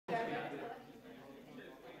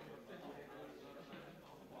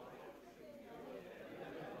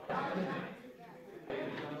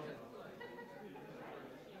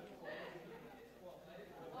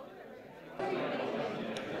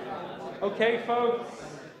Okay, folks,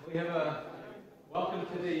 we have a welcome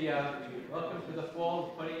to the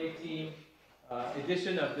fall 2018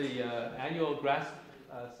 edition of the annual GRASP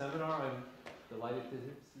seminar. I'm delighted to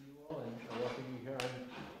see you all and welcome you here.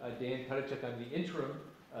 I'm Dan Koditschek. I'm the interim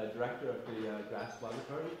director of the GRASP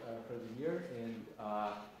laboratory for the year, and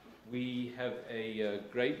we have a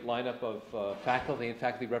great lineup of faculty and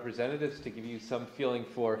faculty representatives to give you some feeling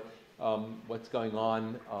for what's going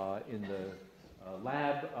on in the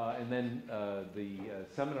lab, and then the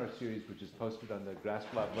seminar series, which is posted on the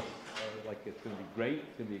GRASP lab, looks like it's going to be great.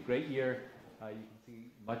 It's going to be a great year. You can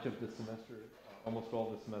see much of the semester, almost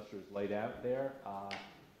all of the semester is laid out there,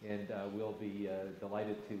 and we'll be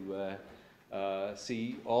delighted to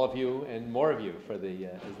see all of you and more of you for the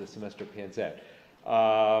as the semester pans out.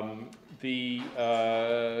 The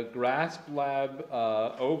GRASP lab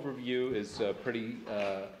overview is pretty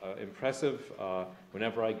impressive.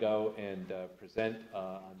 Whenever I go and present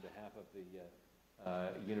on behalf of the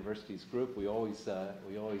university's group, all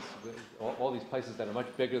these places that are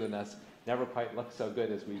much bigger than us never quite look so good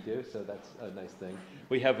as we do, so that's a nice thing.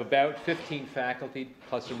 We have about 15 faculty,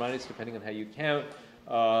 plus or minus, depending on how you count.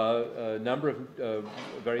 A number of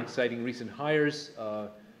very exciting recent hires,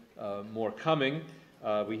 more coming,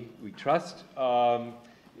 we trust.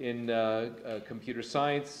 In computer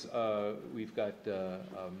science, we've got a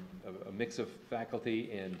mix of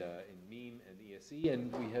faculty and in MEME and ESE,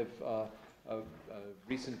 and we have a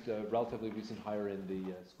recent, relatively recent hire in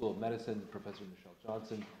the School of Medicine, Professor Michelle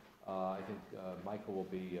Johnson. I think Michael will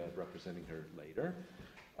be representing her later.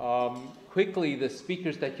 Quickly, the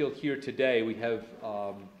speakers that you'll hear today, we have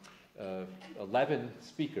 11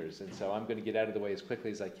 speakers, and so I'm going to get out of the way as quickly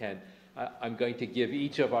as I can. I'm going to give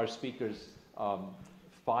each of our speakers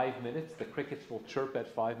 5 minutes. The crickets will chirp at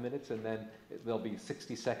 5 minutes, and then there'll be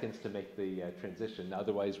 60 seconds to make the transition.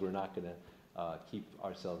 Otherwise, we're not going to keep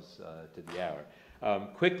ourselves to the hour.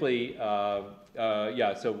 Quickly,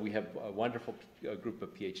 so we have a wonderful group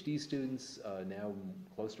of PhD students, now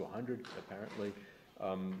close to 100 apparently.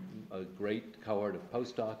 A great cohort of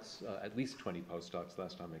postdocs, at least 20 postdocs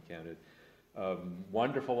last time I counted.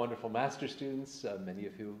 Wonderful, wonderful master students, many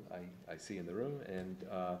of who I see in the room, and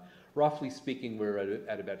roughly speaking, we're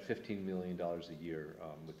at about $15 million a year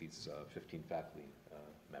with these 15 faculty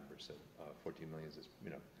members. So 14 million is,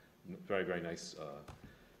 very, very nice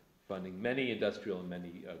funding. Many industrial and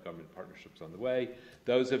many government partnerships on the way.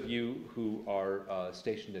 Those of you who are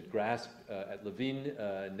stationed at GRASP at Levine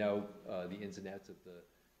know the ins and outs of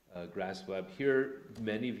the GRASP lab here.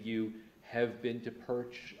 Many of you have been to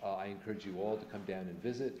Perch. I encourage you all to come down and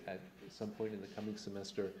visit at some point in the coming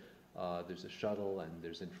semester. There's a shuttle and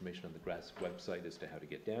there's information on the GRASP website as to how to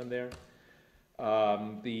get down there.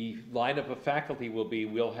 The lineup of faculty will be,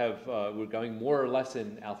 we're going more or less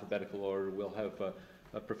in alphabetical order. We'll have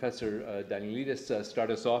Professor Daniilidis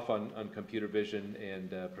start us off on computer vision,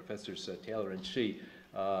 and Professors Taylor and Hsieh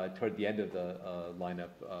toward the end of the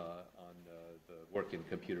lineup on the work in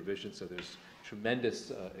computer vision. So there's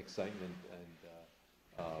tremendous excitement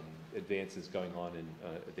and advances going on in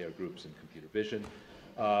their groups in computer vision.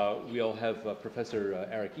 We'll have Professor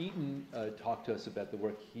Eric Eaton talk to us about the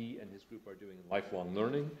work he and his group are doing in lifelong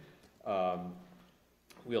learning.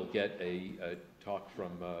 We'll get a talk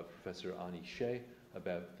from Professor Hsieh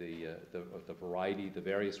about the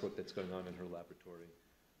various work that's going on in her laboratory.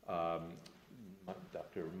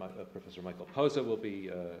 Professor Michael Posa will be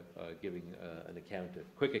giving a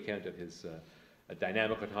quick account of his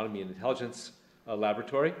dynamic autonomy and intelligence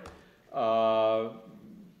laboratory.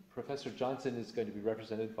 Professor Johnson is going to be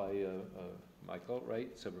represented by Michael,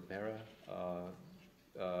 right? Sobrepera.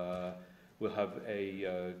 We'll have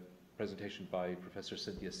a presentation by Professor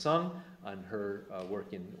Cynthia Sung on her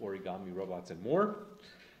work in origami, robots, and more.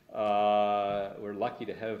 We're lucky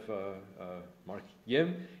to have Mark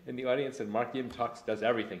Yim in the audience, and Mark Yim does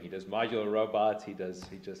everything. He does modular robots. He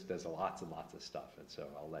just does lots and lots of stuff, and so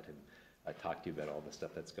I'll let him talk to you about all the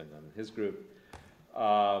stuff that's going on in his group.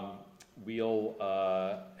 We'll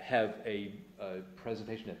have a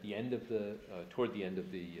presentation at the end of toward the end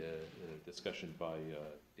of the discussion by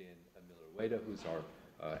Dan Miller-Uueda, who's our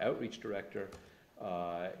outreach director,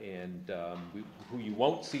 and who you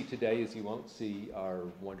won't see today is you won't see our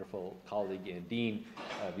wonderful colleague and dean,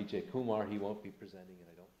 Vijay Kumar. He won't be presenting, and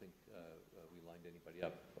I don't think we lined anybody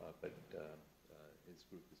up, but his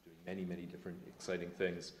group is doing many, many different exciting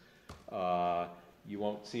things. You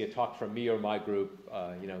won't see a talk from me or my group.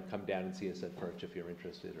 Come down and see us at Perch if you're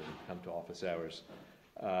interested, or come to office hours.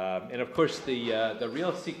 And of course, the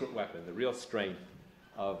real secret weapon, the real strength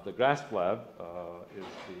of the GRASP lab is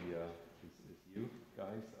you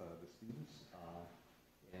guys, the students,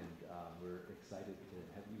 and we're excited to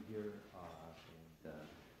have you here.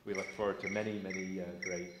 we look forward to many, many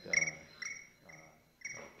great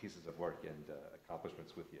pieces of work and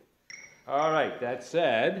accomplishments with you. All right, that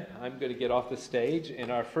said, I'm going to get off the stage,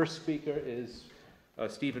 and our first speaker is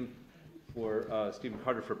Stephen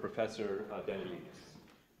Carter for Professor Daniilidis.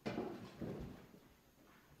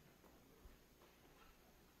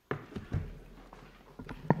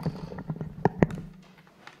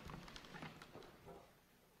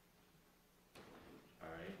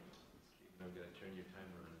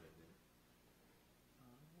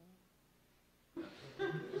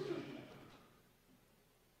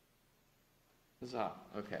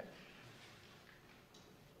 Okay.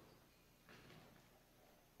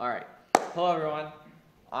 All right. Hello, everyone.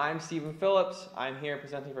 I'm Stephen Phillips. I'm here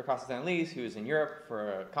presenting for Kostas Daniilidis, who is in Europe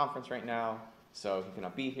for a conference right now, so he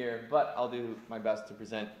cannot be here, but I'll do my best to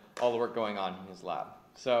present all the work going on in his lab.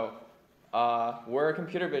 So we're a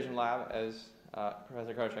computer vision lab, as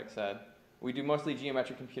Professor Koditschek said. We do mostly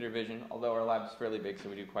geometric computer vision, although our lab is fairly big, so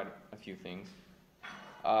we do quite a few things.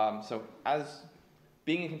 So as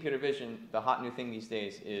being in computer vision, the hot new thing these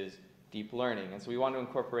days is deep learning. And so we want to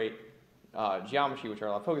incorporate geometry, which our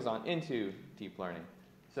lab focuses on, into deep learning.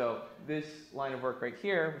 So this line of work right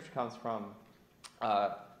here, which comes from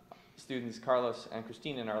students Carlos and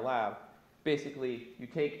Christine in our lab, basically you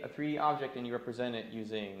take a 3D object and you represent it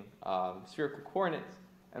using spherical coordinates.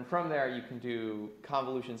 And from there you can do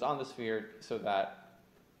convolutions on the sphere so that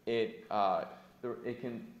it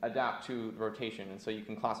can adapt to rotation, and so you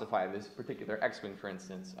can classify this particular x-wing, for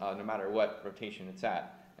instance, no matter what rotation it's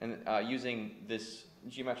at. And using this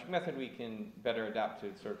geometric method, we can better adapt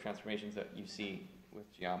to sort of transformations that you see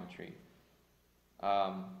with geometry.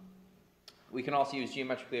 We can also use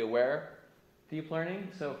geometrically aware deep learning.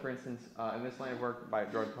 So, for instance, in this line of work by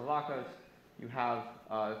George Pavlakos, you have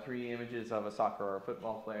 3 images of a soccer or a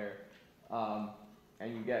football player,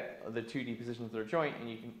 and you get the 2D positions that are joint, and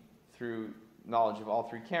you can, through knowledge of all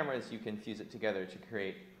 3 cameras, you can fuse it together to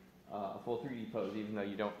create a full 3D pose, even though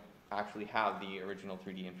you don't actually have the original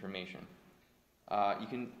 3D information. You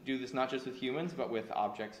can do this not just with humans, but with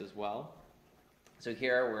objects as well. So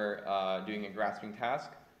here we're doing a grasping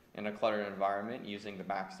task in a cluttered environment using the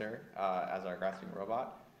Baxter as our grasping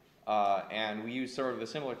robot. And we use sort of a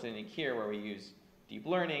similar technique here, where we use deep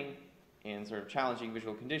learning in sort of challenging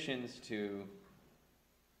visual conditions to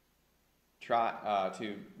try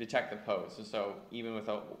to detect the pose. So even with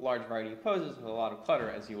a large variety of poses with a lot of clutter,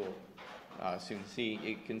 as you will soon see,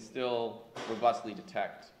 it can still robustly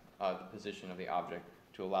detect the position of the object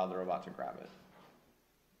to allow the robot to grab it.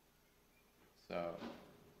 So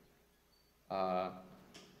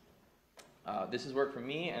this is work from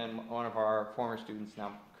me and one of our former students,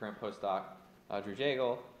 now current postdoc, Drew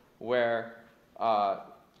Jagel, where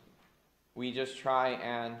we just try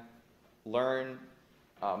and learn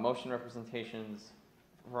motion representations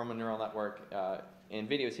from a neural network in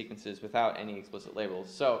video sequences without any explicit labels.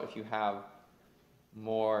 So if you have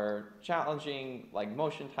more challenging like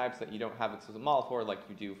motion types that you don't have explicit model for, like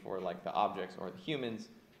you do for like the objects or the humans,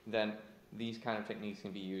 then these kind of techniques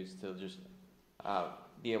can be used to just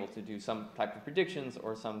be able to do some type of predictions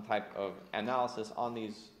or some type of analysis on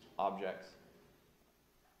these objects.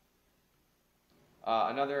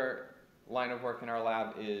 Another line of work in our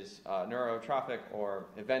lab is neurotrophic or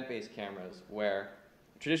event-based cameras, where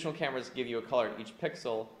traditional cameras give you a color at each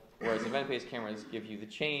pixel, whereas event-based cameras give you the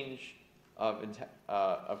change of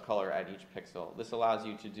color at each pixel. This allows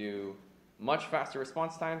you to do much faster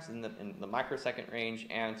response times in the microsecond range,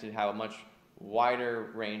 and to have a much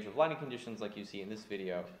wider range of lighting conditions like you see in this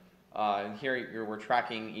video. And here we're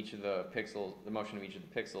tracking each of the pixels, the motion of each of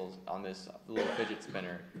the pixels on this little fidget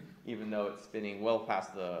spinner, even though it's spinning well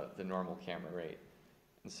past the normal camera rate.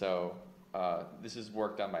 And so this is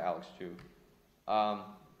work done by Alex Chu.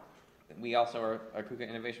 We also are a KUKA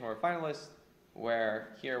Innovation Award finalist,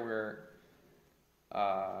 where here we're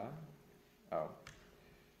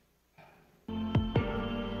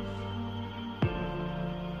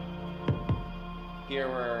here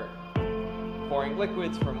we're pouring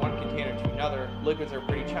liquids from one container to another. Liquids are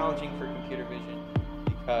pretty challenging for computer vision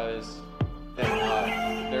because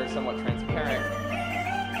then they're somewhat transparent.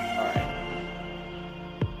 All right.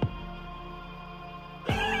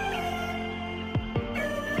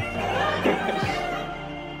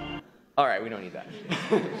 All right, we don't need that.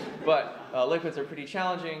 But liquids are pretty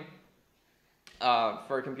challenging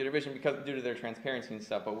for computer vision because due to their transparency and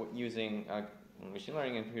stuff. But using machine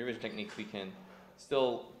learning and computer vision techniques, we can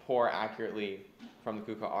still pour accurately from the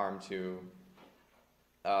KUKA arm to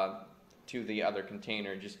the other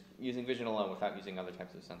container, just using vision alone without using other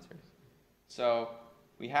types of sensors. So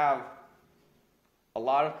we have a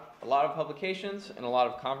lot of a lot of publications and a lot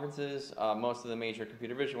of conferences. Most of the major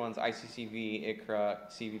computer vision ones, ICCV, ICRA,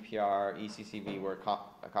 CVPR, ECCV, where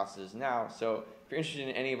Kostas is now. So if you're interested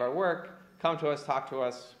in any of our work, come to us, talk to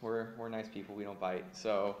us. We're nice people, we don't bite.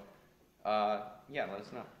 So yeah, let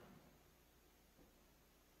us know.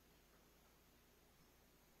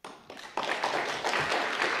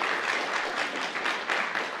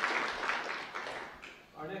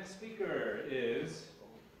 Our next speaker is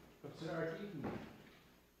Professor Eaton,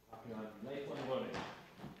 talking on lifelong learning.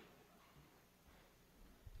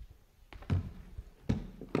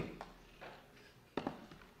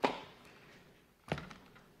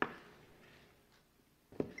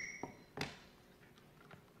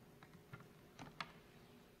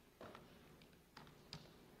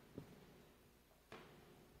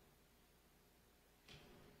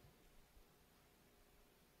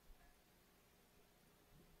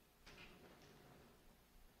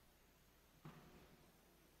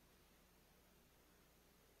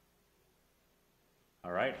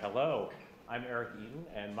 All right, hello. I'm Eric Eaton,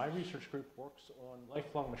 and my research group works on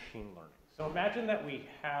lifelong machine learning. So imagine that we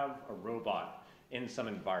have a robot in some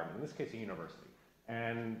environment, in this case a university,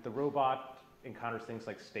 and the robot encounters things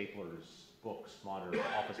like staplers, books, monitors,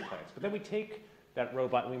 office plants. But then we take that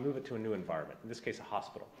robot and we move it to a new environment, in this case a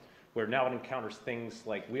hospital, where now it encounters things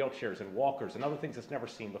like wheelchairs and walkers and other things it's never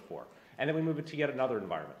seen before. And then we move it to yet another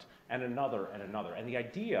environment, and another, and another. And the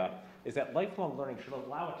idea is that lifelong learning should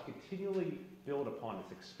allow it to continually build upon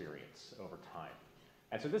its experience over time.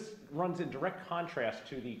 And so this runs in direct contrast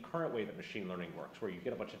to the current way that machine learning works, where you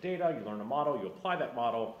get a bunch of data, you learn a model, you apply that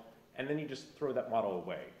model, and then you just throw that model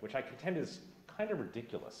away, which I contend is kind of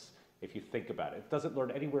ridiculous if you think about it. It doesn't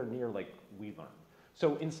learn anywhere near like we learn.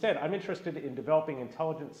 So instead, I'm interested in developing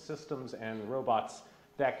intelligent systems and robots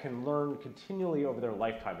that can learn continually over their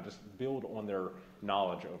lifetime and just build on their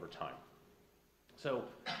knowledge over time. So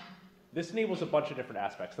this enables a bunch of different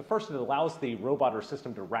aspects. The first, it allows the robot or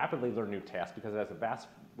system to rapidly learn new tasks because it has a vast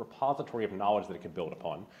repository of knowledge that it can build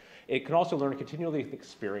upon. It can also learn continually with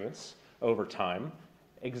experience over time,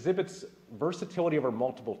 exhibits versatility over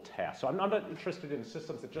multiple tasks. So I'm not interested in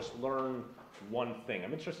systems that just learn one thing.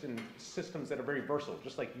 I'm interested in systems that are very versatile,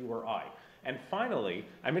 just like you or I. And finally,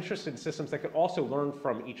 I'm interested in systems that could also learn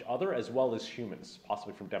from each other as well as humans,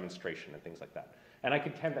 possibly from demonstration and things like that. And I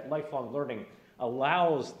contend that lifelong learning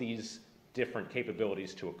allows these different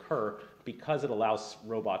capabilities to occur because it allows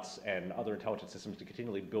robots and other intelligent systems to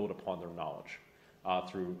continually build upon their knowledge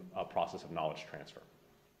through a process of knowledge transfer.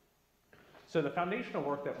 So the foundational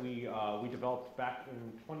work that we developed back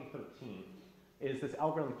in 2013 is this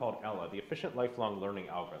algorithm called ELA, the Efficient Lifelong Learning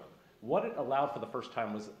Algorithm. What it allowed for the first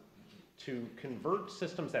time was to convert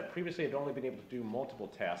systems that previously had only been able to do multiple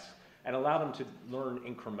tasks and allow them to learn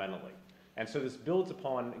incrementally. And so this builds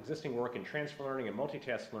upon existing work in transfer learning and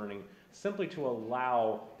multitask learning simply to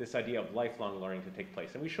allow this idea of lifelong learning to take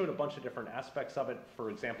place. And we showed a bunch of different aspects of it. For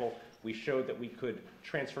example, we showed that we could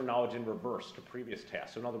transfer knowledge in reverse to previous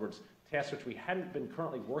tasks. So in other words, tasks which we hadn't been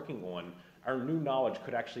currently working on, our new knowledge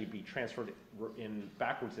could actually be transferred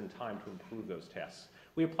backwards in time to improve those tasks.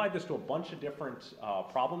 We applied this to a bunch of different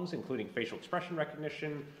problems, including facial expression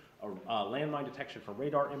recognition, landmine detection from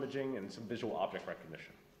radar imaging, and some visual object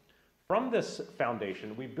recognition. From this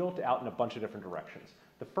foundation, we built out in a bunch of different directions.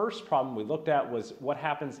 The first problem we looked at was what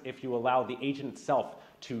happens if you allow the agent itself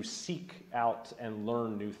to seek out and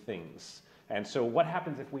learn new things. And so what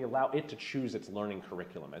happens if we allow it to choose its learning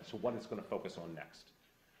curriculum as to what it's going to focus on next?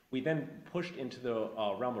 We then pushed into the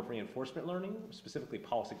realm of reinforcement learning, specifically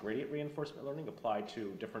policy gradient reinforcement learning applied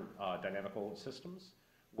to different dynamical systems,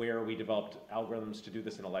 where we developed algorithms to do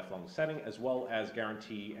this in a lifelong setting, as well as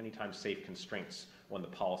guarantee anytime safe constraints on the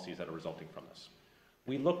policies that are resulting from this.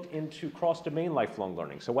 We looked into cross-domain lifelong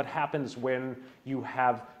learning. So what happens when you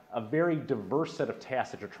have a very diverse set of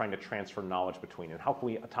tasks that you're trying to transfer knowledge between, and how can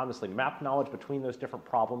we autonomously map knowledge between those different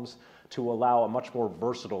problems to allow a much more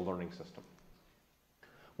versatile learning system?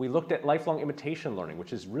 We looked at lifelong imitation learning,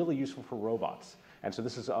 which is really useful for robots. And so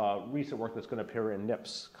this is recent work that's going to appear in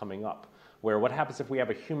NIPS coming up, where what happens if we have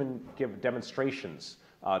a human give demonstrations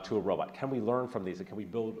to a robot? Can we learn from these, and can we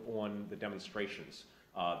build on the demonstrations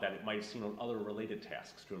that it might have seen on other related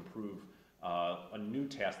tasks to improve a new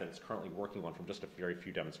task that it's currently working on from just a very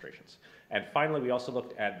few demonstrations? And finally, we also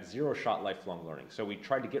looked at zero-shot lifelong learning. So we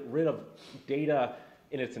tried to get rid of data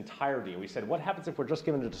in its entirety. And we said, what happens if we're just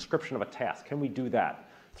given a description of a task? Can we do that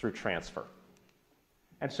through transfer?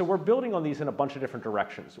 And so we're building on these in a bunch of different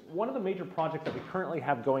directions. One of the major projects that we currently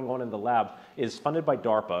have going on in the lab is funded by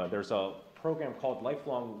DARPA. There's a program called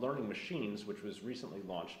Lifelong Learning Machines, which was recently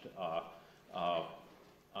launched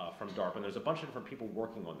from DARPA, and there's a bunch of different people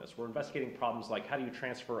working on this. We're investigating problems like how do you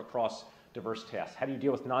transfer across diverse tasks? How do you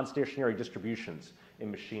deal with non-stationary distributions in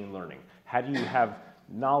machine learning? How do you have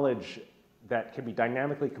knowledge that can be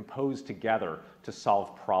dynamically composed together to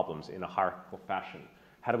solve problems in a hierarchical fashion?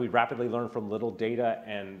 How do we rapidly learn from little data?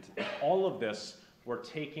 And all of this, we're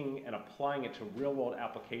taking and applying it to real-world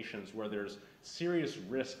applications where there's serious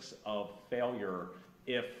risks of failure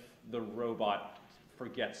if the robot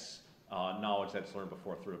forgets knowledge that's learned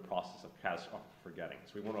before through a process of catastrophic forgetting.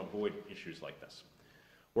 So we want to avoid issues like this.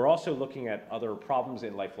 We're also looking at other problems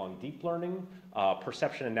in lifelong deep learning,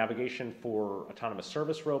 perception and navigation for autonomous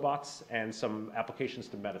service robots, and some applications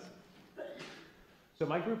to medicine. So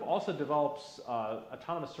my group also develops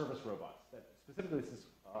autonomous service robots. Specifically, this is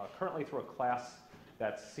currently through a class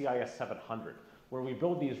that's CIS 700, where we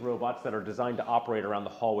build these robots that are designed to operate around the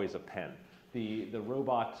hallways of Penn. The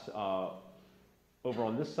robot over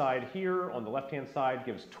on this side here, on the left-hand side,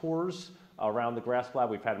 gives tours around the grass lab.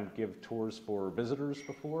 We've had them give tours for visitors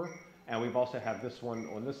before. And we've also had this one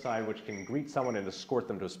on this side, which can greet someone and escort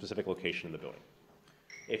them to a specific location in the building.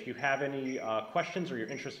 If you have any questions or you're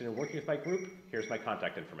interested in working with my group, here's my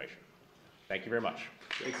contact information. Thank you very much.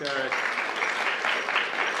 Thanks, Eric.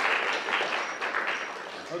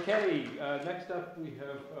 Okay, next up we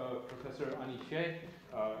have Professor Hsieh,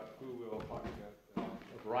 who will talk about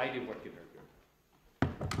a variety of work in her group.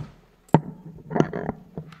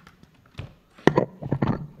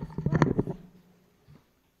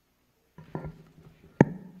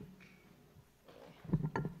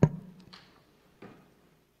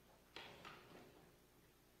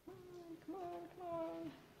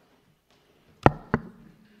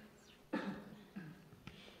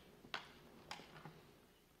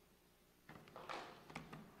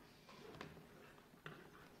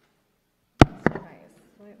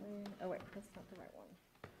 Oh wait, that's not the right one.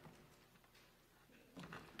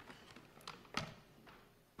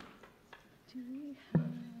 Do we have...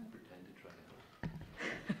 Pretend to try to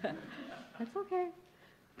help. That's okay.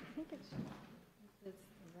 I think it's the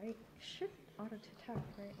right. Should auto-detect,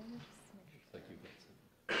 right? Let me just make sure. Looks like you got some.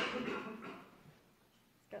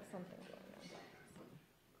 It's got something going on.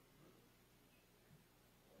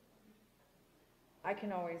 I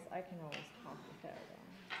can always talk with it.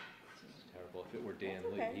 It's terrible. If it were Dan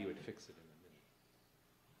Lee, okay. he would fix it in a minute.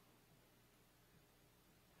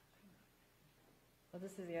 Well,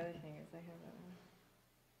 this is the other thing is I have a.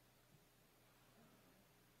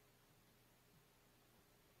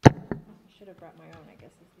 I should have brought my own, I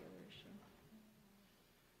guess, is the other issue.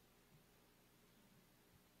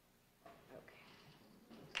 Okay.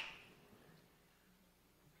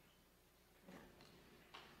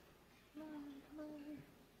 Come on.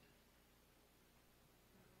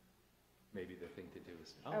 Maybe the thing to do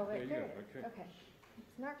is. Oh, there wait, you there go. it is. Okay. Okay.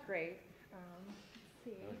 It's not great. Let's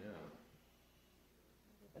see. Oh no.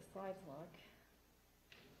 The slides look.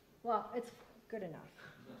 Well, it's good enough.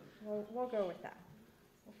 We'll go with that.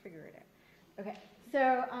 We'll figure it out. Okay,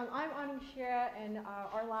 so I'm Hsieh, and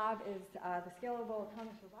our lab is the Scalable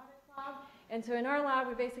Autonomous Robotics Lab. And so in our lab,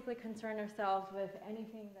 we basically concern ourselves with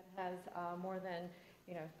anything that has more than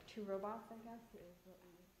 2 robots, I guess, is what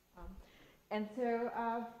we. And so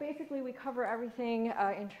basically, we cover everything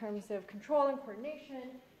in terms of control and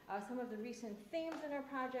coordination. Some of the recent themes in our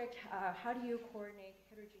project: how do you coordinate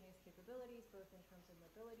heterogeneous capabilities, both in terms of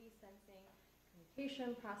mobility, sensing,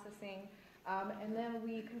 communication, processing. And then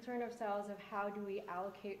we concern ourselves of how do we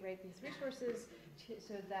allocate these resources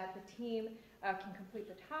so that the team can complete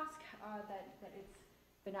the task that it's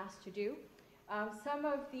been asked to do. Some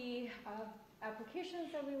of the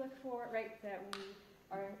applications that we look for, that we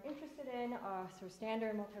are interested in, so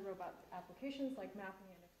standard multi-robot applications like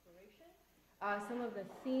mapping and exploration. Some of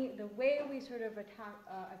the way we sort of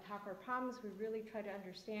attack our problems, we really try to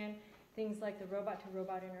understand things like the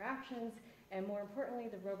robot-to-robot interactions, and more importantly,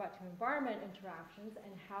 the robot-to-environment interactions,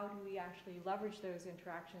 and how do we actually leverage those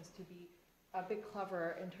interactions to be a bit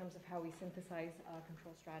clever in terms of how we synthesize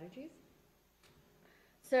control strategies.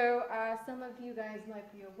 So some of you guys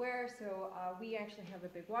might be aware, so we actually have a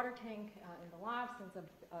big water tank in the lab, since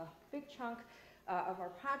a big chunk of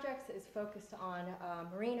our projects is focused on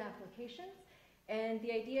marine applications. And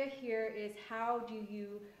the idea here is how do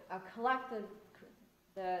you collect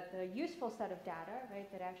the useful set of data,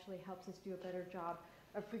 that actually helps us do a better job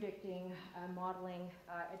of predicting, modeling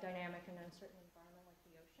a dynamic and uncertain environment like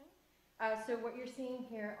the ocean. So what you're seeing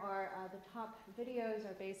here are the top videos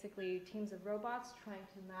are basically teams of robots trying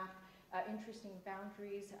to map interesting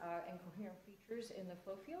boundaries and coherent features in the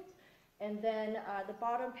flow field. And then the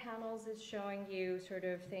bottom panels is showing you sort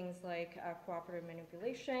of things like cooperative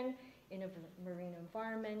manipulation in a marine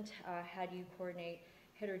environment. How do you coordinate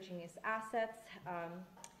heterogeneous assets.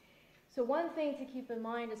 So one thing to keep in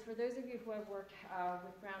mind is for those of you who have worked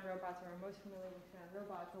with ground robots or are most familiar with ground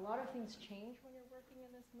robots, a lot of things change when you're working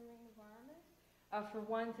in this marine environment. For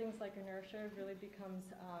one, things like inertia really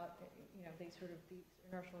becomes, these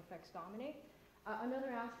inertial effects dominate.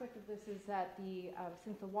 Another aspect of this is that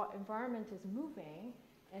since the environment is moving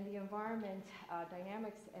and the environment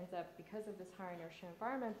dynamics ends up, because of this high inertia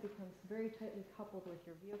environment, becomes very tightly coupled with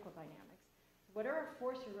your vehicle dynamics. Whatever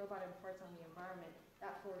force your robot imparts on the environment,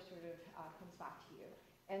 that force sort of comes back to you.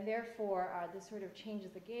 And therefore, this sort of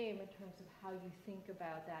changes the game in terms of how you think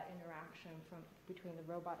about that interaction between the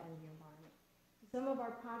robot and the environment. Some of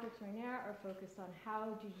our projects right now are focused on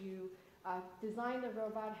how do you design the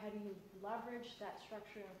robot, how do you leverage that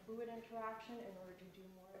structure and fluid interaction in order to do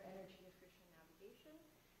more energy efficient navigation.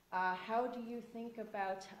 How do you think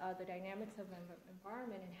about the dynamics of the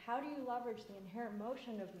environment, and how do you leverage the inherent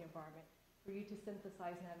motion of the environment for you to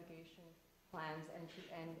synthesize navigation plans and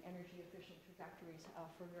energy efficient trajectories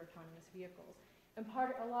for your autonomous vehicles. And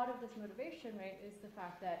a lot of this motivation, right, is the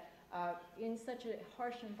fact that in such a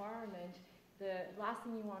harsh environment, the last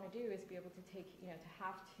thing you want to do is be able to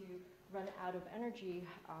have to run out of energy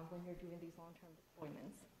when you're doing these long-term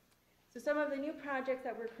deployments. So some of the new projects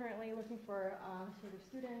that we're currently looking for sort of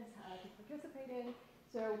students to participate in.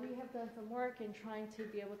 So we have done some work in trying to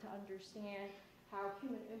be able to understand how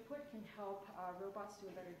human input can help robots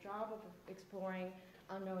do a better job of exploring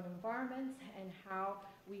unknown environments, and how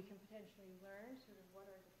we can potentially learn sort of what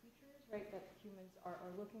are the features, right, that humans are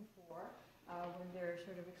looking for when they're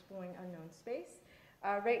sort of exploring unknown space.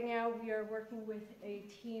 Right now, we are working with a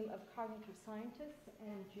team of cognitive scientists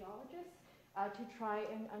and geologists to try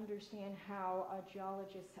and understand how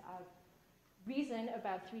geologists reason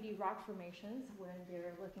about 3D rock formations when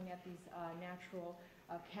they're looking at these natural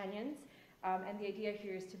canyons. And the idea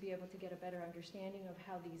here is to be able to get a better understanding of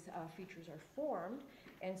how these features are formed.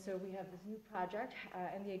 And so we have this new project,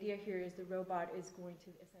 and the idea here is the robot is going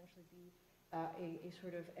to essentially be a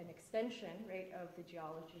sort of an extension, right, of the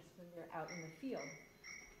geologists when they're out in the field.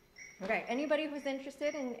 Okay, anybody who's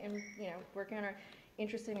interested in working on or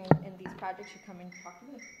interested in these projects should come and talk to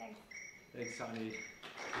me. Thanks. Thanks, Ani.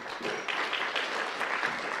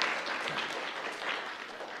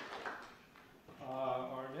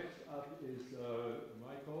 Our next up is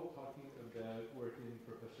Michael talking about work in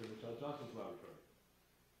Professor Michelle Johnson's laboratory.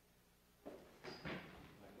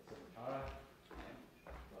 Michael Sobrepera.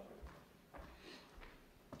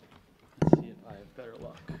 Let's see if I have better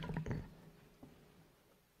luck.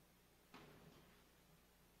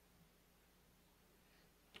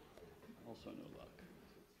 Also no luck.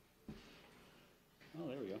 Oh,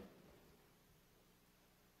 there we go.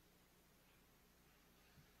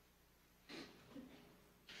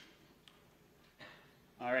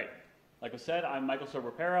 All right. Like I said, I'm Michael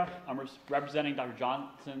Sobrepera. I'm representing Dr.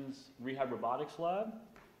 Johnson's Rehab Robotics Lab.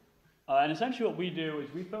 And essentially what we do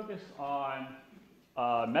is we focus on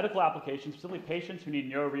medical applications, specifically patients who need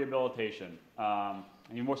neurorehabilitation. And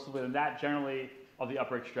even more specifically than that, generally of the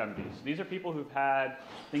upper extremities. So these are people who've had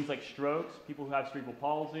things like strokes, people who have cerebral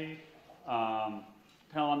palsy, kind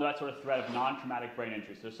of along that sort of thread of non-traumatic brain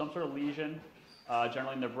injury. So there's some sort of lesion,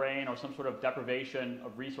 generally in their brain, or some sort of deprivation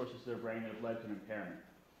of resources to their brain that have led to an impairment.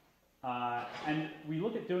 And we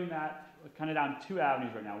look at doing that kind of down two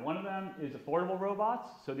avenues right now. One of them is affordable robots.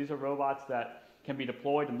 So these are robots that can be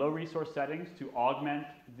deployed in low resource settings to augment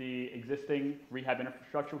the existing rehab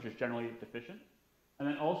infrastructure, which is generally deficient. And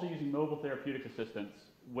then also using mobile therapeutic assistance,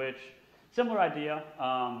 which, similar idea,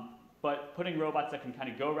 but putting robots that can kind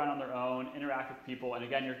of go around on their own, interact with people, and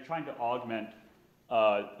again, you're trying to augment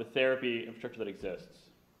the therapy infrastructure that exists.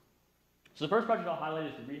 So the first project I'll highlight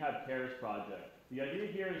is the Rehab Cares project. The idea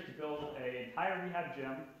here is to build an entire rehab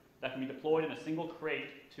gym that can be deployed in a single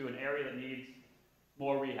crate to an area that needs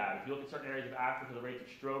more rehab. If you look at certain areas of Africa, the rates of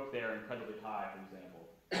stroke there are incredibly high, for example.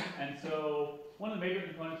 And so one of the major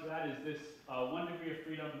components of that is this 1 degree of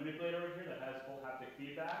freedom manipulator over here that has full haptic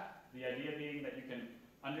feedback. The idea being that you can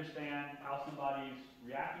understand how somebody's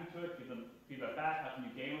reacting to it, give them feedback back, how can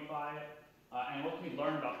you gamify it, and what can we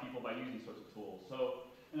learn about people by using these sorts of tools. So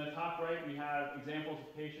in the top right, we have examples of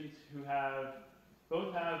patients who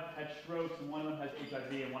both have had strokes, and one of them has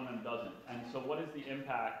HIV and one of them doesn't. And so what is the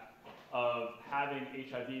impact of having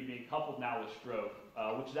HIV being coupled now with stroke,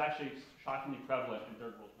 which is actually shockingly prevalent in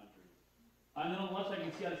third world countries. And then on the left side,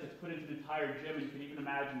 you can see how this gets put into the entire gym, and you can even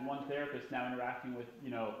imagine one therapist now interacting with,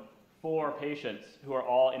 4 patients who are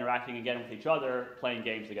all interacting again with each other, playing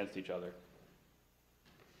games against each other.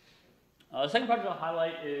 The second project I'll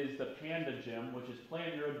highlight is the Panda Gym, which is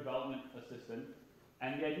Play and Neurodevelopment Assistant.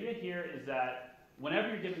 And the idea here is that whenever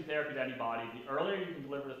you're giving therapy to anybody, the earlier you can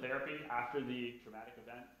deliver the therapy after the traumatic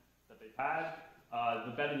event that they've had,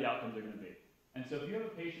 the better the outcomes are going to be. And so if you have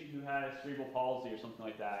a patient who has cerebral palsy or something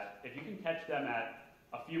like that, if you can catch them at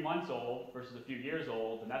a few months old versus a few years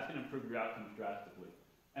old, then that's going to improve your outcomes drastically.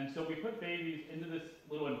 And so we put babies into this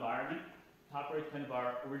little environment. Top right is kind of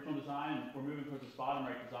our original design. We're moving towards this bottom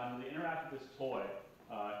right design where they interact with this toy.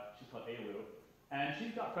 She's called Alu. And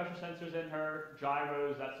she's got pressure sensors in her,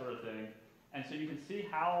 gyros, that sort of thing. And so you can see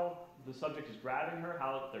how the subject is grabbing her,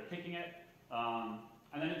 how they're kicking it.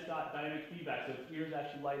 And then it's got dynamic feedback, so its ears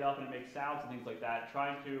actually light up and it makes sounds and things like that,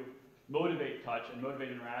 trying to motivate touch and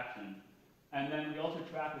motivate interaction. And then we also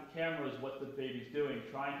track with cameras what the baby's doing,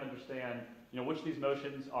 trying to understand, which of these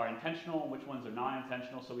motions are intentional and which ones are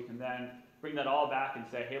non-intentional, so we can then bring that all back and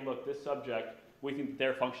say, hey, look, this subject, we think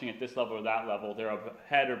they're functioning at this level or that level, they're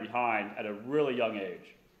ahead or behind at a really young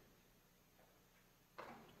age.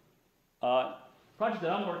 Project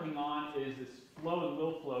that I'm working on is this flow and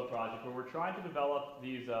will flow project where we're trying to develop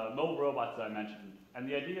these mobile robots that I mentioned. And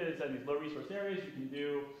the idea is that in these low resource areas you can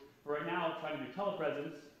do, for right now, trying to do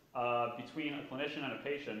telepresence between a clinician and a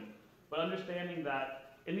patient, but understanding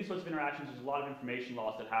that in these sorts of interactions there's a lot of information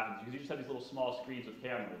loss that happens because you just have these little small screens with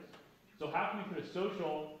cameras. So how can we put a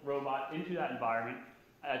social robot into that environment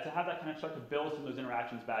to have that kind of start to build some of those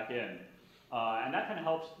interactions back in? And that kind of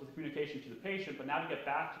helps with communication to the patient, but now to get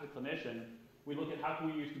back to the clinician, we look at how can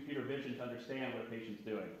we use computer vision to understand what a patient's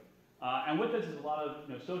doing. And with this is a lot of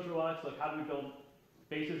social robots, like how do we build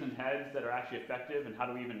faces and heads that are actually effective, and how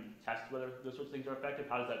do we even test whether those sorts of things are effective?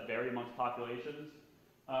 How does that vary amongst populations?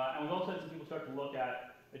 And we've also had some people start to look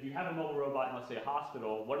at, if you have a mobile robot in, let's say, a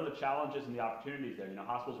hospital, what are the challenges and the opportunities there?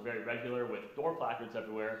 Hospitals are very regular with door placards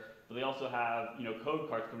everywhere, but they also have, code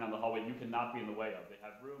cards coming down the hallway you cannot be in the way of. They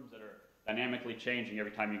have rooms that are dynamically changing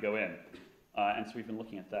every time you go in. And so we've been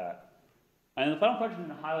looking at that. And then the final project I'm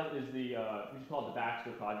going to highlight is we just call it the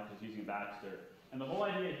Baxter project, because using Baxter. And the whole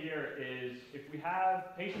idea here is if we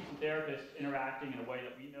have patients and therapists interacting in a way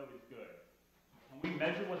that we know is good, and we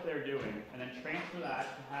measure what they're doing, and then transfer that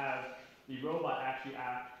to have the robot actually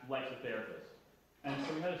act like the therapist. And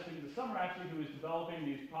so we had a student this summer actually who was developing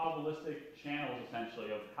these probabilistic channels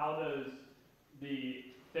essentially of how does the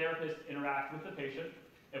therapist interact with the patient.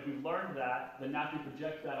 If we've learned that, then now we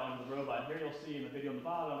project that onto the robot. Here you'll see in the video on the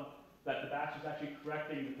bottom that the Baxter is actually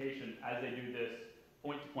correcting the patient as they do this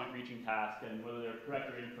point-to-point reaching task, and whether they're correct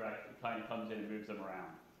or incorrect, it kind of comes in and moves them around.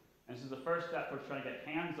 And this is the first step towards trying to get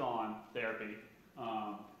hands-on therapy,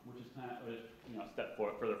 which is kind of a step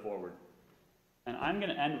further forward. And I'm going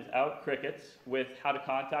to end without crickets with how to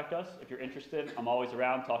contact us. If you're interested, I'm always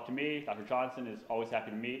around. Talk to me. Dr. Johnson is always happy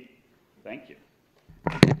to meet. Thank you.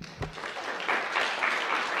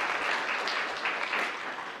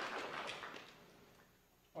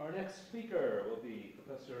 Our next speaker will be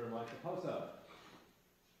Professor Michael Posa.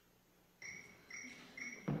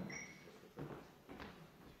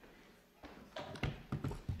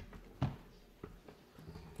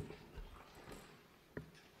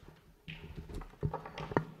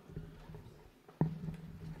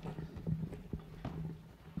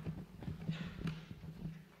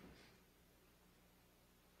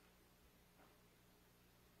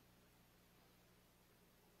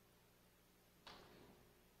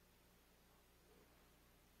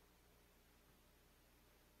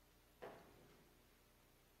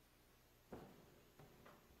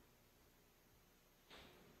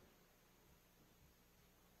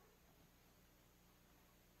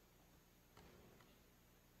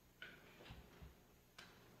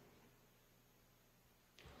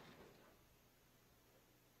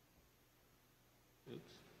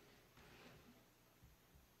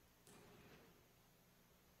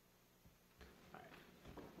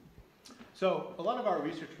 So a lot of our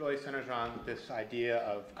research really centers around this idea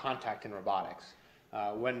of contact in robotics.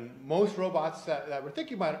 When most robots that we're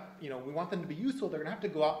thinking about, we want them to be useful, they're going to have to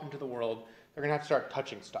go out into the world. They're going to have to start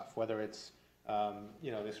touching stuff, whether it's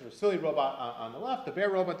this sort of silly robot on the left, the bear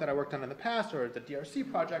robot that I worked on in the past, or the DRC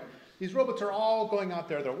project. These robots are all going out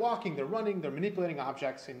there. They're walking, they're running, they're manipulating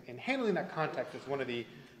objects, and handling that contact is one of the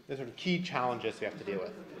sort of key challenges we have to deal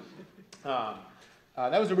with.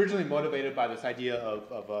 That was originally motivated by this idea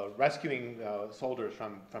of rescuing soldiers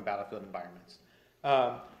from battlefield environments.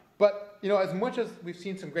 But as much as we've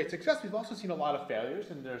seen some great success, we've also seen a lot of failures,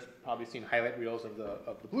 and there's probably seen highlight reels of the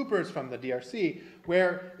bloopers from the DRC,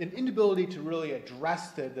 where an inability to really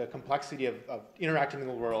address the complexity of interacting in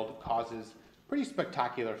the world causes pretty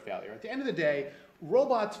spectacular failure. At the end of the day,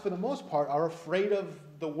 robots, for the most part, are afraid of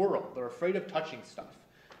the world. They're afraid of touching stuff.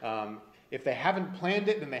 If they haven't planned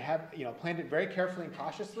it, then they have planned it very carefully and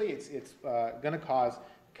cautiously, it's going to cause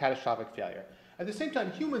catastrophic failure. At the same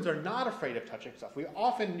time, humans are not afraid of touching stuff. We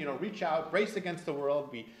often, reach out, brace against the world.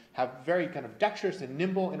 We have very kind of dexterous and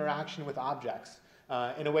nimble interaction with objects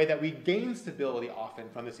in a way that we gain stability often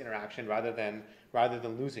from this interaction rather than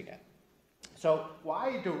losing it. So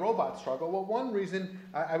why do robots struggle? Well, one reason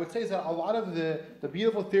I would say is that a lot of the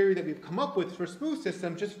beautiful theory that we've come up with for smooth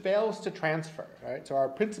systems just fails to transfer, right? So our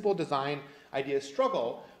principal design ideas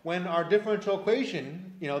struggle when our differential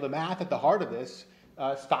equation, the math at the heart of this,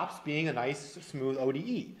 stops being a nice, smooth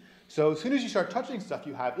ODE. So as soon as you start touching stuff,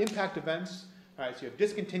 you have impact events, right? So you have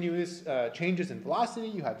discontinuous changes in velocity,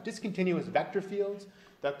 you have discontinuous vector fields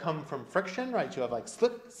that come from friction, right? So you have like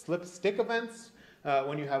slip, stick events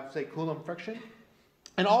when you have, say, Coulomb friction,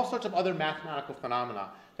 and all sorts of other mathematical phenomena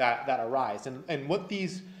that arise. And what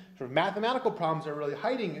these sort of mathematical problems are really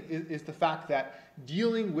hiding is the fact that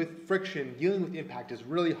dealing with friction, dealing with impact is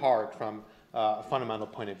really hard from a fundamental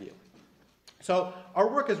point of view. So our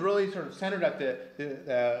work is really sort of centered at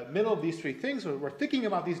the middle of these three things. We're thinking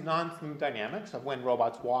about these non-smooth dynamics of when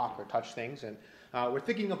robots walk or touch things, and we're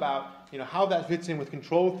thinking about how that fits in with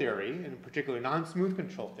control theory, and particularly non-smooth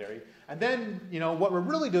control theory. And then what we're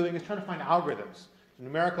really doing is trying to find algorithms,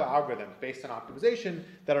 numerical algorithms based on optimization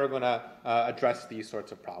that are going to address these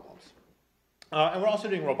sorts of problems. And we're also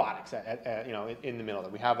doing robotics in the middle.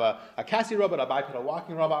 We have a Cassie robot, a bipedal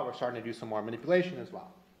walking robot. We're starting to do some more manipulation as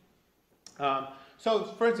well. So,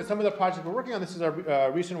 for instance, some of the projects we're working on, this is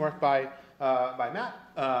our recent work by Matt.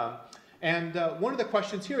 And one of the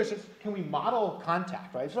questions here is just, can we model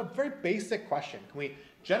contact, right? It's a very basic question. Can we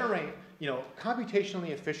generate, computationally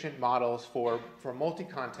efficient models for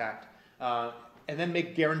multi-contact and then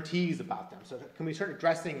make guarantees about them? So can we start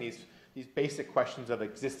addressing these basic questions of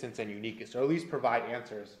existence and uniqueness, or at least provide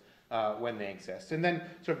answers when they exist? And then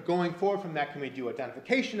sort of going forward from that, can we do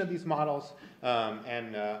identification of these models,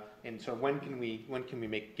 and sort of when can we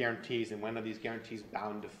make guarantees, and when are these guarantees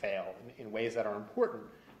bound to fail in ways that are important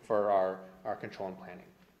for our control and planning?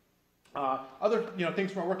 Other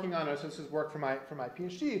things we're working on, so this is work for my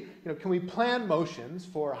PhD, can we plan motions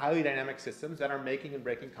for highly dynamic systems that are making and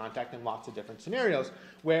breaking contact in lots of different scenarios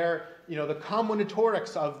where the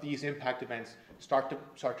combinatorics of these impact events start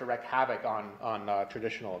to wreak havoc on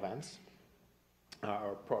traditional events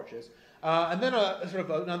or approaches. And then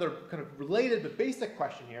another kind of related but basic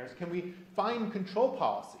question here is, can we find control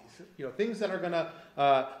policies? Things that are going to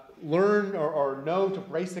learn or know to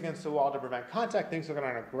brace against the wall to prevent contact, things that are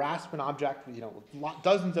going to grasp an object,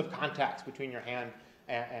 dozens of contacts between your hand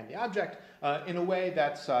and the object in a way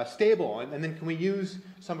that's stable. And then can we use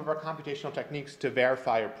some of our computational techniques to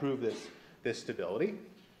verify or prove this stability?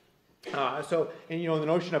 So the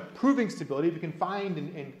notion of proving stability, we can find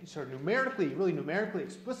and sort of really numerically,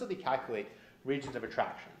 explicitly calculate regions of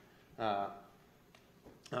attraction.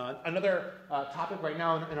 Another topic right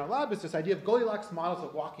now in our lab is this idea of Goldilocks models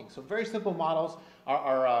of walking. So very simple models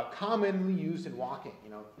are commonly used in walking.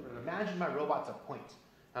 Imagine my robot's a point,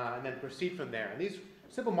 and then proceed from there. And these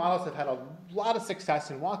simple models have had a lot of success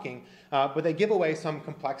in walking, but they give away some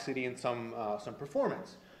complexity and some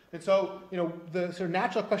performance. And so, the sort of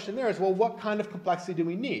natural question there is, well, what kind of complexity do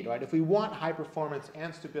we need, right? If we want high performance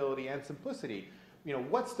and stability and simplicity,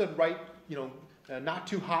 what's the right, not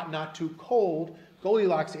too hot, not too cold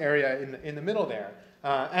Goldilocks area in the middle there?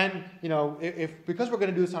 And because we're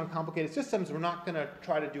going to do this on complicated systems, we're not going to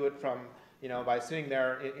try to do it from by sitting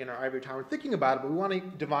there in our ivory tower and thinking about it, but we want to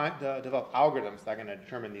develop algorithms that are going to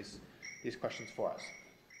determine these questions for us.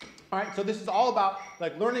 All right, so this is all about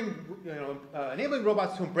learning, enabling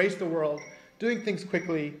robots to embrace the world, doing things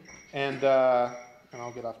quickly, and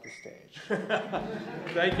I'll get off the stage.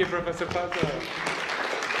 Thank you, Professor Posa.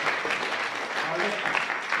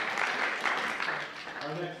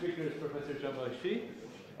 Our next speaker is Professor Jianbo Shi,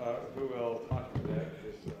 who will talk about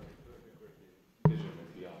his vision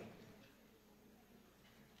and beyond.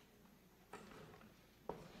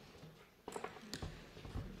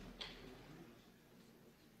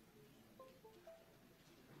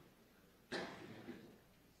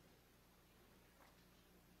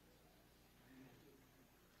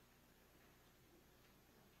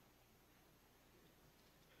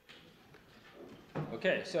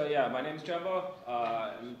 Okay, so yeah, my name is Jianbo.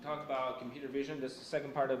 I'm talking about computer vision. This is the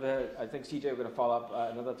second part of it. I think CJ is going to follow up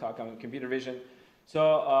another talk on computer vision.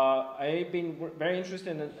 So I've been very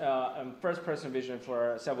interested in first-person vision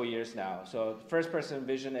for several years now. So first-person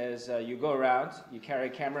vision is you go around, you carry a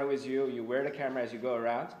camera with you, you wear the camera as you go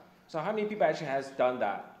around. So how many people actually has done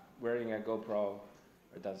that, wearing a GoPro or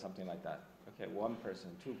done something like that? Okay, one person,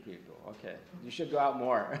 two people. Okay, you should go out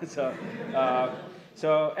more.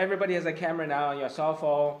 So everybody has a camera now on your cell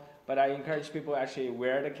phone, but I encourage people actually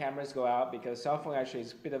where the cameras go out, because cell phone actually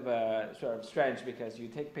is a bit of a sort of strange, because you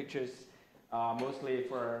take pictures mostly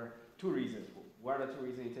for two reasons. What are the two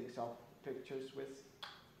reasons you take pictures with?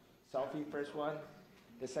 Selfie, first one.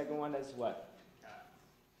 The second one is what?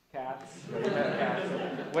 Cats.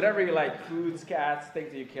 Cats. Whatever you like, foods, cats,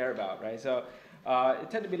 things that you care about, right? So it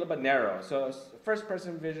tends to be a little bit narrow. So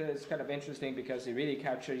first-person vision is kind of interesting because it really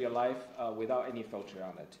captures your life without any filter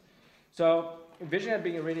on it. So vision has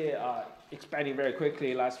been really expanding very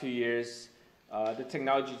quickly last few years. The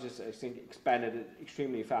technology just expanded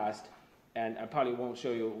extremely fast, and I probably won't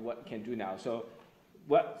show you what it can do now. So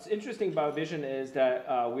what's interesting about vision is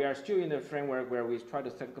that we are still in the framework where we try to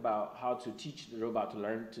think about how to teach the robot to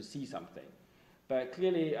learn to see something. But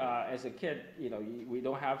clearly, as a kid, we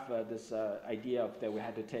don't have this idea of that we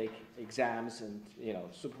had to take exams and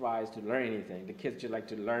supervise to learn anything. The kids just like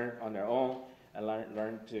to learn on their own and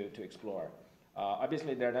learn to explore.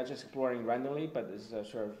 Obviously, they're not just exploring randomly, but it's a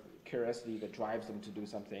sort of curiosity that drives them to do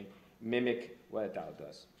something, mimic what a dog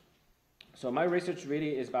does. So my research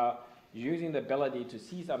really is about using the ability to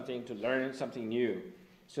see something to learn something new.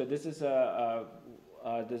 So this is the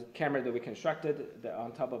camera that we constructed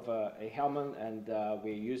on top of a helmet, and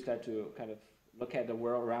we use that to kind of look at the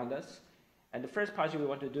world around us. And the first project we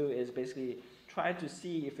want to do is basically try to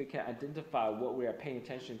see if we can identify what we are paying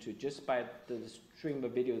attention to just by the stream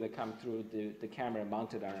of video that come through the camera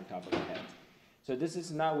mounted on top of the head. So this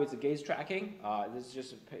is not with the gaze tracking. This is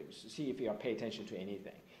just to see if you are paying attention to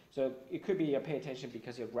anything. So it could be you pay attention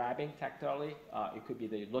because you're grabbing tactilely. It could be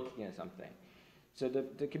that you're looking at something. So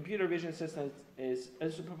the computer vision system is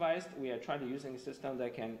unsupervised. We are trying to use a system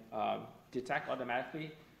that can detect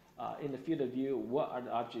automatically in the field of view what are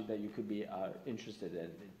the objects that you could be interested in,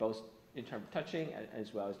 both in terms of touching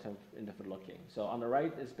as well as in terms of looking. So on the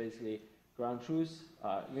right is basically ground truths.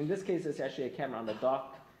 In this case, it's actually a camera on the dog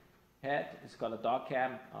head. It's called a dog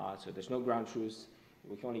cam. So there's no ground truths.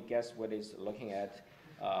 We can only guess what it's looking at,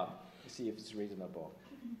 see if it's reasonable.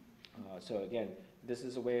 So again, this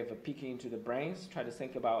is a way of peeking into the brains, try to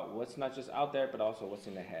think about what's not just out there, but also what's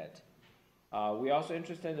in the head. We're also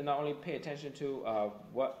interested in not only pay attention to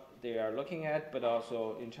what they are looking at, but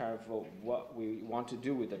also in terms of what we want to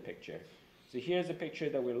do with the picture. So here's a picture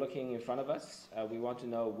that we're looking in front of us. We want to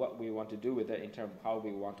know what we want to do with it in terms of how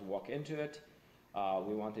we want to walk into it.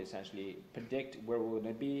 We want to essentially predict where we're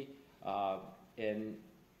going to be in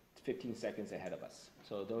 15 seconds ahead of us.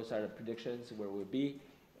 So those are the predictions where we'll be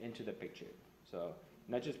into the picture. So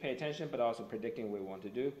not just pay attention, but also predicting what we want to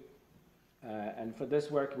do. And for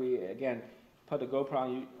this work, we, again, put a GoPro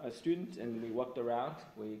on a student, and we walked around.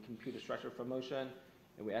 We compute the structure for motion,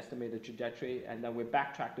 and we estimate the trajectory, and then we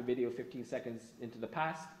backtrack the video 15 seconds into the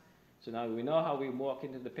past. So now we know how we walk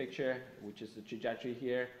into the picture, which is the trajectory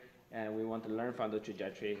here, and we want to learn from the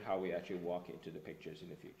trajectory how we actually walk into the pictures in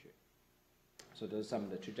the future. So those are some of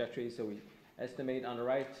the trajectories. So we estimate on the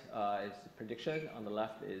right is the prediction. On the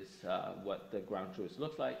left is what the ground truth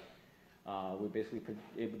looks like. We're basically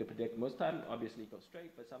able to predict most time. Obviously, go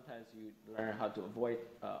straight, but sometimes you learn how to avoid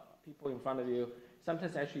people in front of you.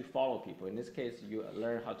 Sometimes actually follow people. In this case, you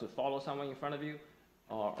learn how to follow someone in front of you,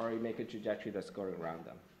 or you make a trajectory that's going around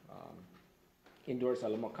them. Indoors are a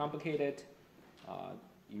little more complicated.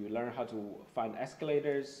 You learn how to find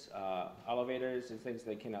escalators, elevators, and things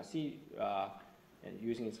they cannot see, and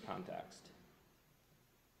using its context.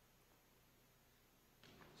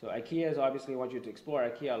 So IKEA is obviously want you to explore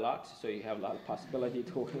IKEA a lot, so you have a lot of possibility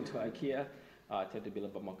to go into IKEA. Tend to be a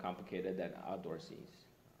little bit more complicated than outdoor scenes.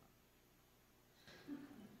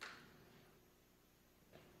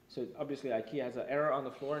 So obviously IKEA has an arrow on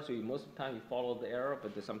the floor, so most of the time you follow the arrow,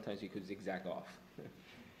 but sometimes you could zigzag off.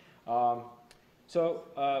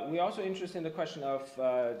 We're also interested in the question of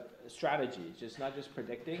strategy, just not just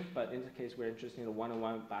predicting, but in this case we're interested in a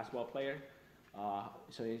one-on-one basketball player.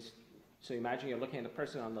 So imagine you're looking at the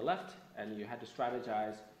person on the left, and you had to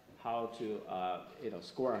strategize how to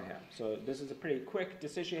score on him. So this is a pretty quick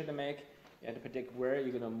decision you had to make. You had to predict where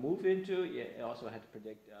you're going to move into. You also had to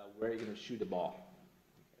predict where you're going to shoot the ball.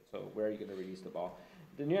 Okay, so where you're going to release the ball.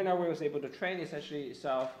 The neural network was able to train essentially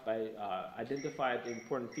itself by identifying the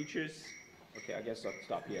important features. Okay, I guess I'll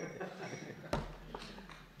stop here.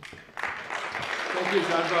 Thank you,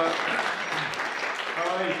 Jianbo.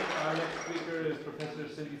 All right, our next speaker is Professor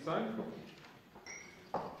Cynthia Sung,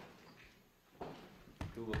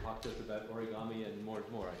 who will talk to us about origami and more,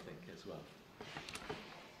 I think, as well.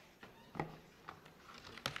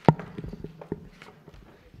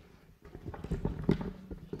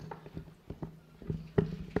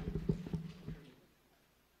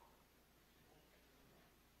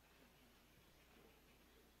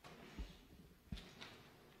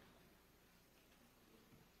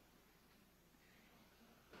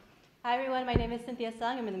 Hi everyone, my name is Cynthia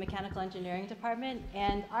Sung. I'm in the Mechanical Engineering Department,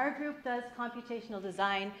 and our group does computational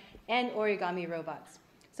design and origami robots.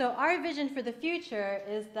 So our vision for the future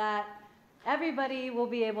is that everybody will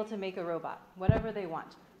be able to make a robot, whatever they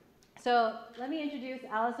want. So let me introduce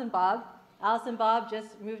Alice and Bob. Alice and Bob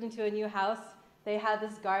just moved into a new house. They have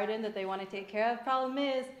this garden that they want to take care of. Problem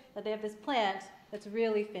is that they have this plant that's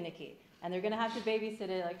really finicky, and they're going to have to babysit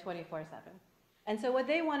it like 24/7. And so what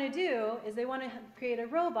they want to do is they want to create a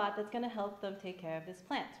robot that's going to help them take care of this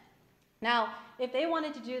plant. Now, if they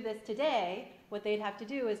wanted to do this today, what they'd have to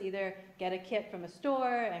do is either get a kit from a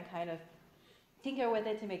store and kind of tinker with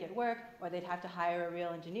it to make it work, or they'd have to hire a real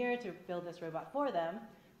engineer to build this robot for them.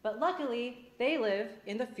 But luckily, they live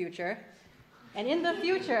in the future. And in the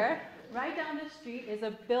future, right down the street is a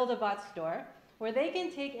Build-A-Bot store where they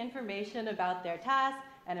can take information about their task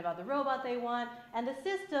and about the robot they want, and the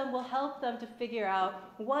system will help them to figure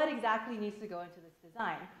out what exactly needs to go into this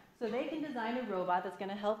design. So they can design a robot that's going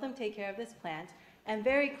to help them take care of this plant, and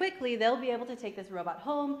very quickly they'll be able to take this robot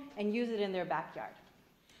home and use it in their backyard.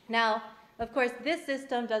 Now, of course, this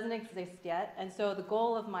system doesn't exist yet, and so the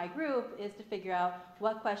goal of my group is to figure out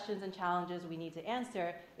what questions and challenges we need to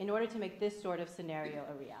answer in order to make this sort of scenario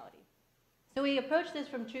a reality. So we approach this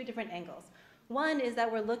from two different angles. One is that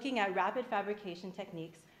we're looking at rapid fabrication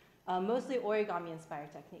techniques, mostly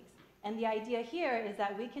origami-inspired techniques. And the idea here is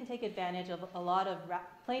that we can take advantage of a lot of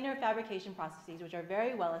planar fabrication processes, which are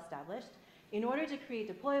very well established, in order to create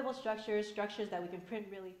deployable structures, structures that we can print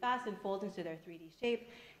really fast and fold into their 3D shape,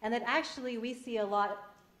 and that actually we see a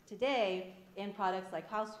lot today in products like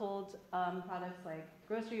household products like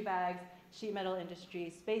grocery bags, sheet metal industry,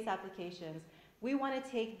 space applications. We want to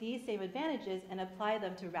take these same advantages and apply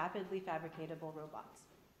them to rapidly fabricatable robots.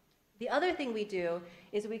 The other thing we do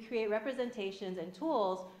is we create representations and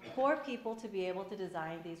tools for people to be able to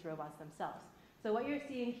design these robots themselves. So what you're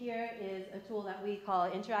seeing here is a tool that we call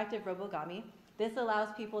interactive robogami. This allows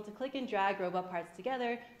people to click and drag robot parts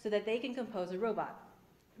together so that they can compose a robot.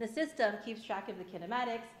 The system keeps track of the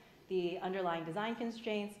kinematics, the underlying design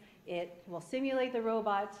constraints. It will simulate the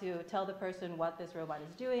robot to tell the person what this robot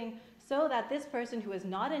is doing so that this person who is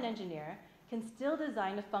not an engineer can still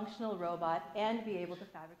design a functional robot and be able to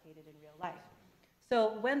fabricate it in real life.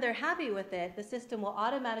 So when they're happy with it, the system will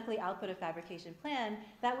automatically output a fabrication plan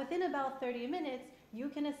that within about 30 minutes, you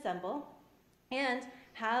can assemble and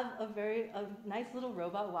have a nice little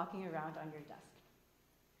robot walking around on your desk.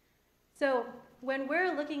 So when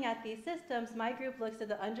we're looking at these systems, my group looks at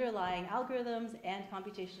the underlying algorithms and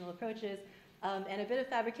computational approaches and a bit of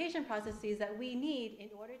fabrication processes that we need in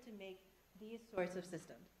order to make these sorts of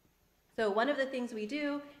systems. So one of the things we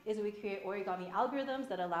do is we create origami algorithms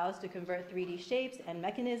that allow us to convert 3D shapes and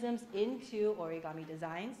mechanisms into origami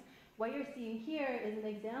designs. What you're seeing here is an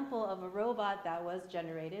example of a robot that was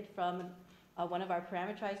generated from one of our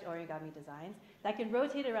parameterized origami designs that can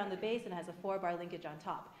rotate around the base and has a 4-bar linkage on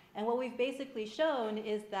top. And what we've basically shown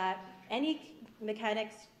is that any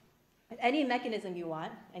mechanism you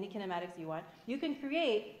want, any kinematics you want, you can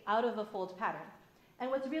create out of a fold pattern.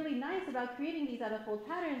 And what's really nice about creating these out of fold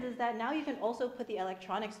patterns is that now you can also put the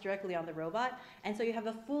electronics directly on the robot, and so you have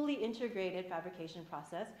a fully integrated fabrication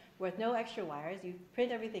process with no extra wires. You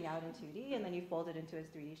print everything out in 2D, and then you fold it into its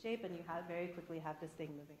 3D shape, and you very quickly have this thing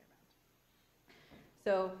moving around.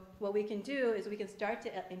 So what we can do is we can start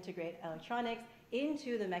to integrate electronics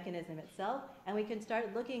into the mechanism itself, and we can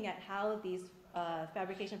start looking at how these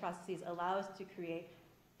fabrication processes allow us to create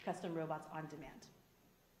custom robots on demand.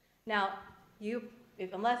 Now,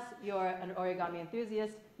 unless you're an origami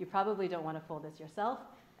enthusiast, you probably don't want to fold this yourself.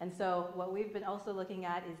 And so what we've been also looking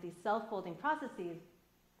at is these self-folding processes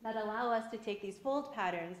that allow us to take these fold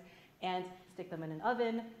patterns and stick them in an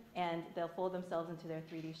oven, and they'll fold themselves into their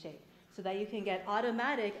 3D shape, so that you can get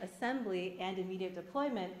automatic assembly and immediate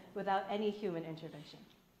deployment without any human intervention.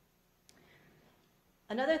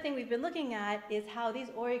 Another thing we've been looking at is how these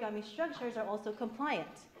origami structures are also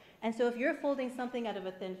compliant. And so if you're folding something out of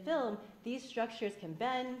a thin film, these structures can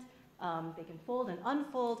bend, they can fold and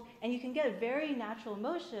unfold, and you can get very natural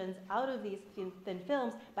motions out of these thin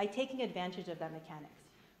films by taking advantage of that mechanics.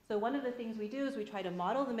 So one of the things we do is we try to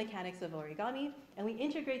model the mechanics of origami, and we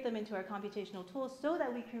integrate them into our computational tools so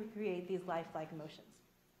that we can create these lifelike motions.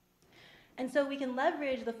 And so we can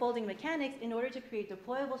leverage the folding mechanics in order to create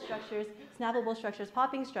deployable structures, snappable structures,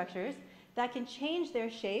 popping structures that can change their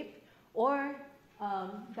shape or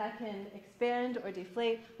that can expand or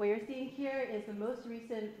deflate. What you're seeing here is the most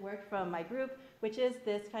recent work from my group, which is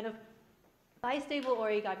this kind of bistable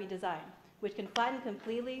origami design, which can flatten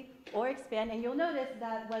completely or expand. And you'll notice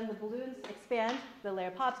that when the balloons expand, the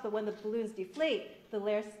layer pops, but when the balloons deflate, the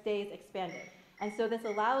layer stays expanded. And so this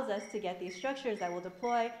allows us to get these structures that we'll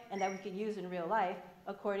deploy and that we can use in real life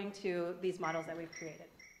according to these models that we've created.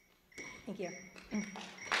 Thank you. Thank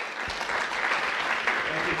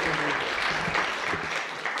you, Cindy.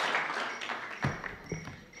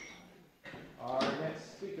 Our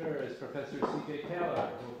next speaker is Professor C.J. Taylor,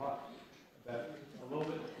 who will talk about a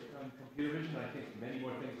little bit on computer vision, I think many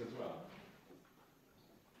more things as well.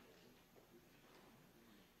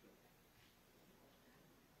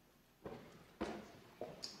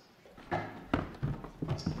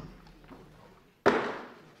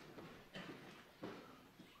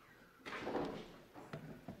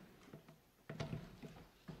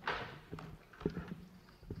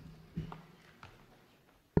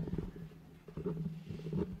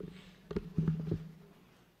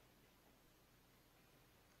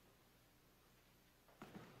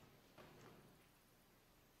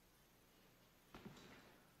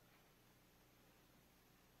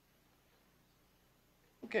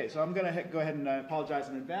 Okay, so I'm going to go ahead and apologize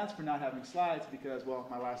in advance for not having slides because, well,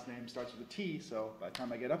 my last name starts with a T, so by the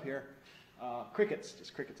time I get up here, crickets,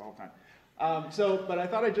 just crickets all the time. But I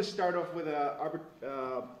thought I'd just start off with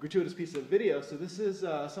a gratuitous piece of video. So this is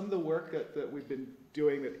some of the work that we've been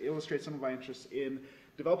doing that illustrates some of my interests in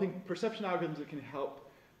developing perception algorithms that can help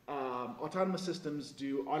autonomous systems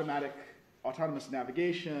do autonomous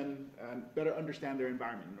navigation and better understand their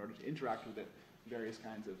environment in order to interact with it in various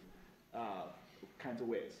kinds of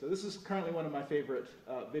ways. So this is currently one of my favorite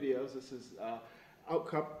videos. This is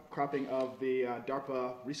outcropping of the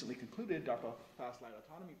DARPA recently concluded DARPA Fast Light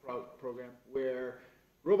Autonomy program, where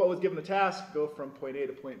robot was given a task, go from point A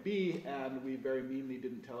to point B, and we very meanly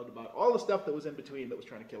didn't tell it about all the stuff that was in between that was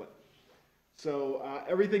trying to kill it. So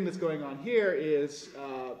everything that's going on here is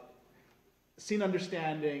scene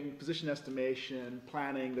understanding, position estimation,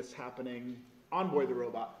 planning that's happening on board the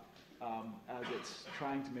robot as it's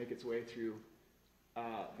trying to make its way through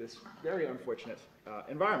this very unfortunate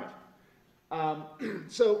environment.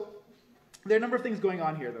 So there are a number of things going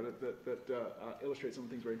on here that illustrate some of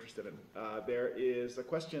the things we're interested in. There is a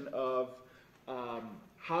question of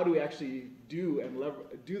how do we actually do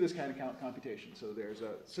this kind of computation. So there's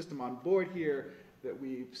a system on board here that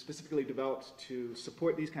we specifically developed to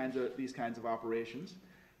support these kinds of operations.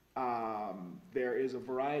 There is a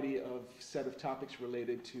variety of set of topics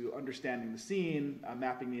related to understanding the scene,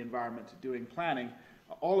 mapping the environment, doing planning,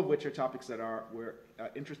 all of which are topics that we're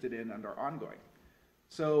interested in and are ongoing.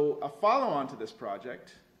 So a follow-on to this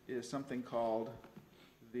project is something called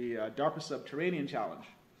the DARPA Subterranean Challenge,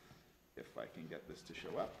 if I can get this to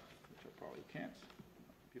show up, which I probably can't.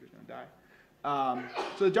 My computer's going to die.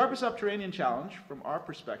 So the DARPA Subterranean Challenge, from our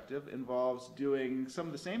perspective, involves doing some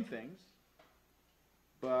of the same things,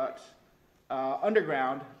 but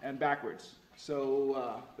underground and backwards.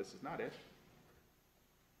 So this is not it.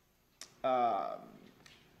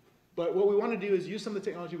 But what we want to do is use some of the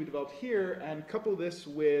technology we developed here and couple this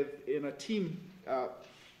with in a team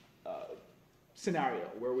scenario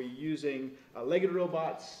where we're using legged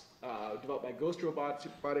robots developed by Ghost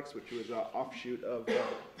Robotics, which was an offshoot of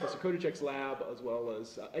Professor Koditschek's lab, as well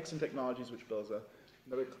as Exxon Technologies, which builds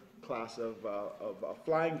another class of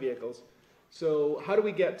flying vehicles. So how do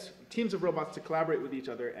we get teams of robots to collaborate with each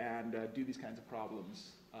other and do these kinds of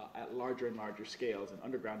problems at larger and larger scales in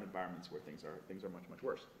underground environments where things are much, much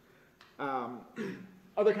worse?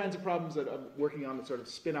 Other kinds of problems that I'm working on that sort of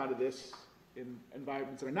spin out of this in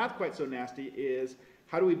environments that are not quite so nasty is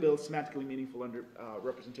how do we build semantically meaningful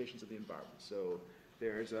representations of the environment? So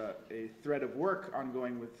there's a thread of work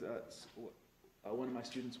ongoing with one of my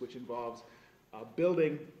students which involves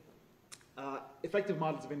building effective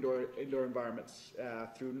models of indoor environments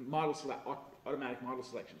through automatic model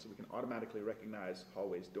selection, so we can automatically recognize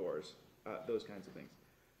hallways, doors, those kinds of things.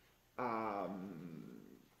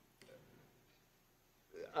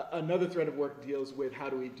 Another thread of work deals with how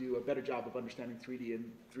do we do a better job of understanding 3D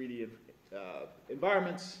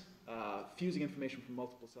environments, fusing information from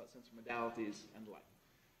multiple sensor modalities, and the like.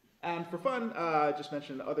 And for fun, I just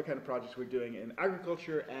mentioned other kind of projects we're doing in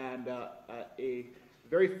agriculture and a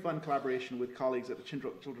very fun collaboration with colleagues at the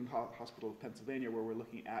Children's Hospital of Pennsylvania, where we're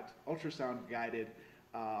looking at ultrasound-guided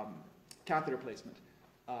catheter placement,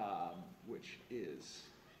 which is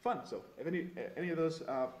fun. So if any of those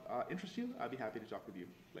interest you, I'd be happy to talk with you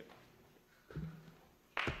later.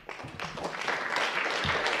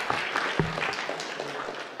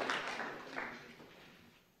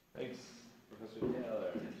 Thanks, Professor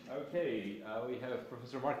Taylor. Okay, we have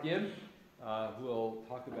Professor Mark Yim, who will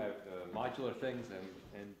talk about modular things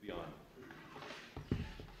and beyond.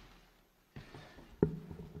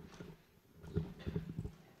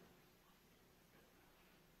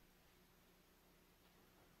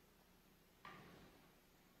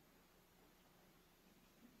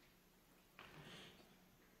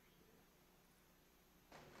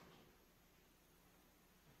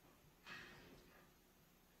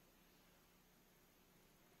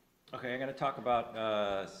 Okay, I'm going to talk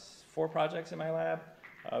about 4 projects in my lab.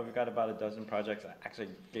 We've got about a dozen projects. I actually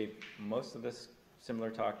gave most of this similar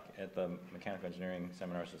talk at the mechanical engineering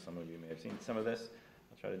seminar, so some of you may have seen some of this.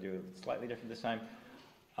 I'll try to do it slightly different this time.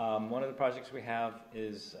 One of the projects we have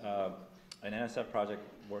is an NSF project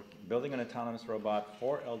building an autonomous robot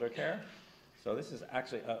for elder care. So this is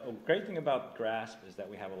actually, a great thing about GRASP is that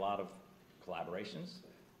we have a lot of collaborations.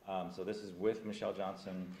 So this is with Michelle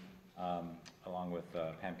Johnson, along with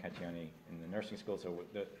Pam Caccioni in the nursing school. So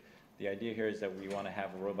the idea here is that we want to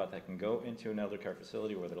have a robot that can go into an elder care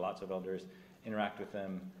facility where there are lots of elders, interact with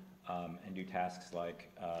them, and do tasks like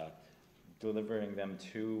delivering them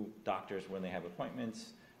to doctors when they have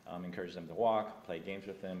appointments, encourage them to walk, play games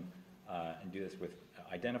with them, and do this with,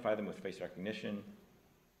 identify them with face recognition.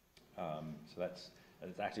 So that's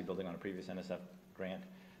actually building on a previous NSF grant.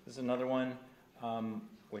 This is another one,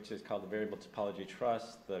 which is called the Variable Topology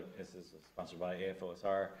Trust. This is sponsored by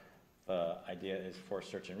AFOSR. The idea is for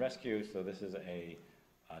search and rescue. So this is a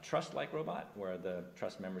trust-like robot where the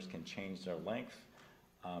trust members can change their length.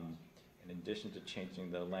 In addition to changing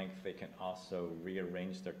the length, they can also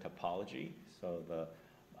rearrange their topology. So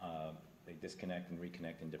they disconnect and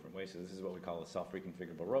reconnect in different ways. So this is what we call a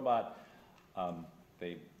self-reconfigurable robot.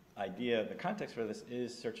 The context for this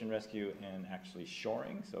is search and rescue and actually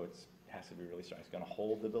shoring. So it has to be really strong. It's going to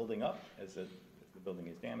hold the building up as the building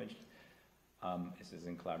is damaged. This is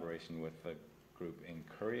in collaboration with a group in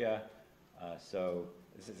Korea. So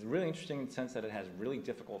this is really interesting in the sense that it has really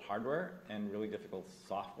difficult hardware and really difficult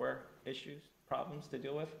software problems to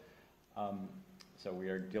deal with. So we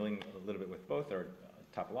are dealing a little bit with both. There are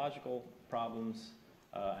topological problems,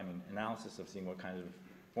 analysis of seeing what kind of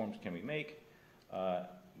forms can we make.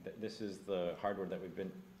 This is the hardware that we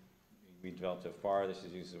developed so far. This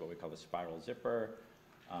is used as what we call the spiral zipper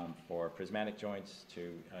for prismatic joints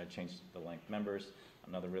to change the length members.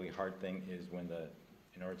 Another really hard thing is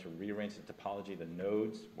in order to rearrange the topology, the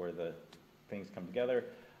nodes where the things come together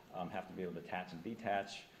have to be able to attach and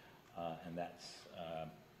detach, and that's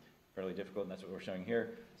fairly difficult, and that's what we're showing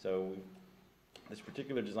here. So this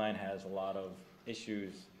particular design has a lot of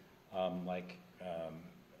issues like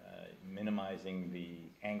minimizing the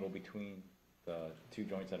angle between the 2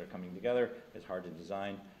 joints that are coming together. It's hard to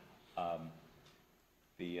design.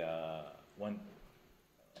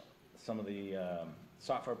 Some of the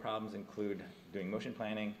software problems include doing motion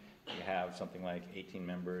planning. You have something like 18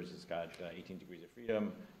 members. It's got 18 degrees of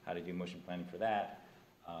freedom. How to do motion planning for that.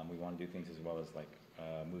 We want to do things as well as like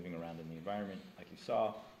moving around in the environment, like you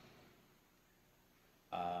saw.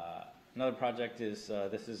 Another project is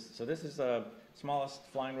this is the smallest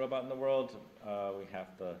flying robot in the world. We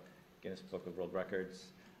have the Guinness Book of World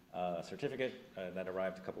Records certificate that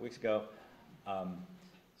arrived a couple weeks ago. In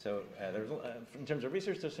terms of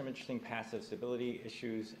research, there's some interesting passive stability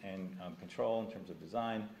issues and control in terms of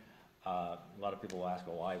design. A lot of people will ask,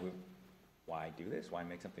 well, why do this? Why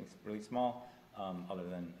make something really small other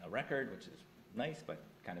than a record, which is nice but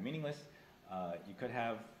kind of meaningless? You could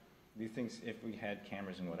have these things, if we had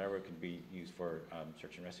cameras and whatever, it could be used for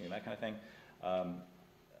search and rescue and that kind of thing.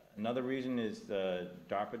 Another reason is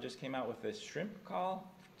DARPA just came out with this shrimp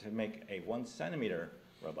call to make a 1 centimeter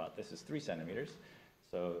robot. This is 3 centimeters.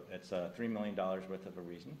 So it's $3 million worth of a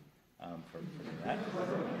reason for that.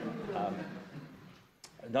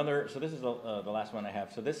 So this is the last one I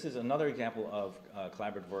have. So this is another example of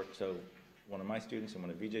collaborative work. So one of my students and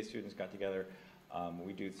one of Vijay's students got together.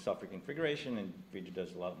 We do self-reconfiguration, and Vijay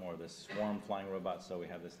does a lot more of the swarm flying robots. So we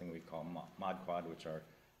have this thing we call mod quad, which are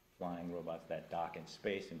flying robots that dock in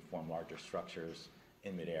space and form larger structures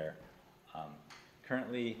in midair.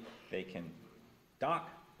 Currently, they can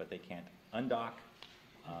dock, but they can't undock.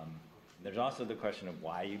 There's also the question of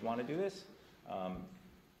why you'd want to do this.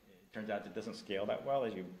 It turns out it doesn't scale that well.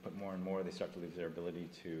 As you put more and more, they start to lose their ability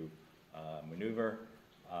to maneuver.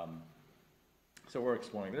 So we're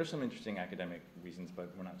exploring. There's some interesting academic reasons,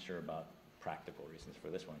 but we're not sure about practical reasons for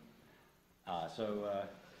this one.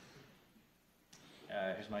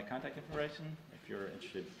 Here's my contact information if you're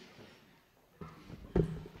interested.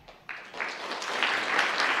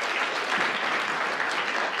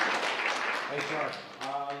 Thanks, Mark.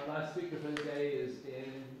 Last speaker for the day is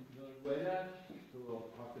Dan Miller-Uueda, who will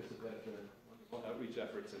talk to us about the wonderful outreach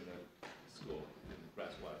efforts in the school, in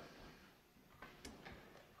GRASP Lab.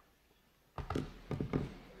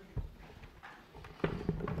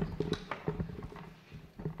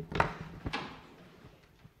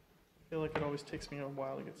 I feel like it always takes me a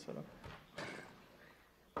while to get set up.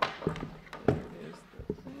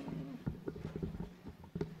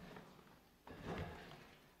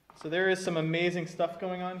 So there is some amazing stuff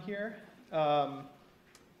going on here.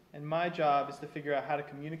 And my job is to figure out how to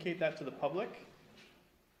communicate that to the public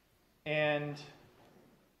and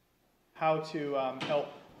how to help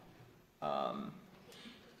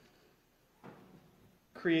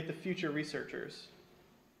create the future researchers.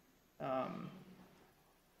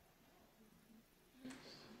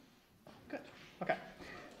 Good. Okay.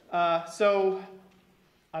 So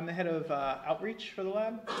I'm the head of outreach for the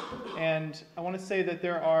lab, and I want to say that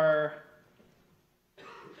there are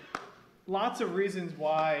lots of reasons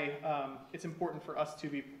why it's important for us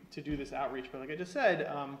to do this outreach. But like I just said,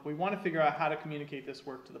 we want to figure out how to communicate this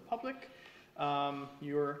work to the public.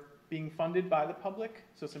 You're being funded by the public,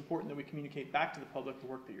 so it's important that we communicate back to the public the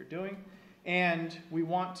work that you're doing. And we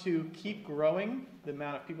want to keep growing the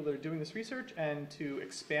amount of people that are doing this research and to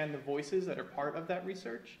expand the voices that are part of that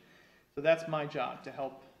research. So that's my job, to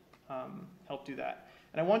help do that.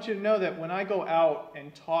 And I want you to know that when I go out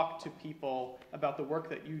and talk to people about the work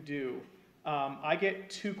that you do, I get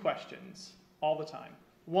two questions all the time.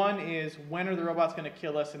 One is, when are the robots going to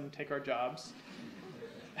kill us and take our jobs?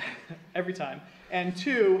 Every time. And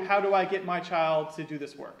two, how do I get my child to do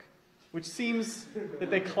this work? Which seems that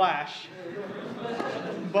they clash.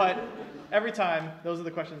 But every time, those are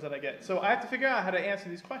the questions that I get. So I have to figure out how to answer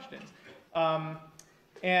these questions.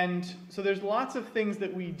 And so there's lots of things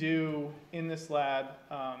that we do in this lab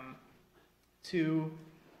to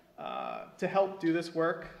help do this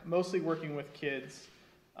work, mostly working with kids.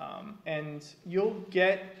 And you'll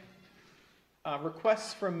get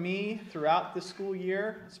requests from me throughout the school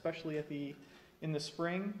year, especially in the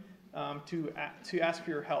spring, to ask for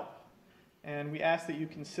your help. And we ask that you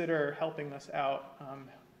consider helping us out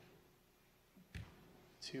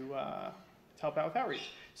to help out with outreach.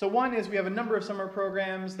 So one is we have a number of summer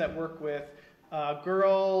programs that work with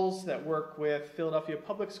girls, that work with Philadelphia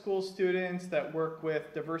public school students, that work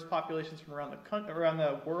with diverse populations from around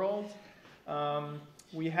the world.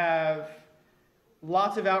 We have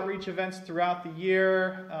lots of outreach events throughout the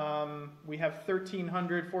year. We have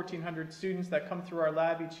 1,300, 1,400 students that come through our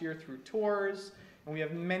lab each year through tours. And we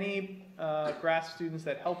have many graph students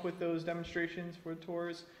that help with those demonstrations for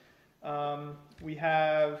tours.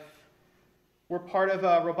 We're part of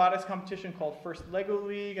a robotics competition called First Lego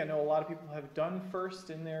League. I know a lot of people have done first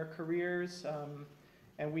in their careers.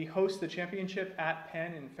 And we host the championship at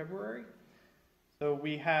Penn in February. So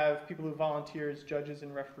we have people who volunteer as judges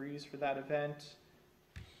and referees for that event.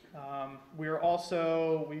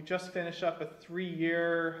 We just finished up a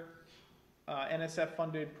 3-year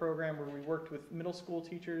NSF-funded program where we worked with middle school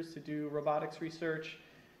teachers to do robotics research.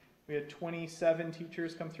 We had 27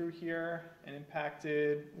 teachers come through here and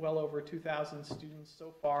impacted well over 2,000 students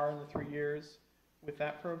so far in the 3 years with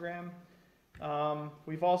that program.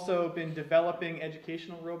 We've also been developing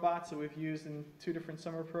educational robots that we've used in 2 different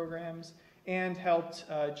summer programs, and helped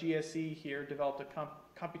GSE here develop a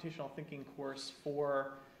computational thinking course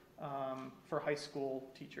for high school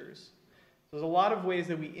teachers. So there's a lot of ways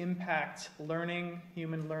that we impact learning,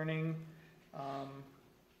 human learning.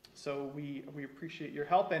 So we appreciate your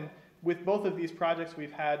help. And with both of these projects,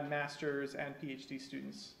 we've had master's and PhD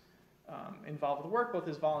students involved with the work, both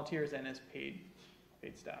as volunteers and as paid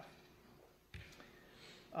staff.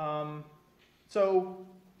 So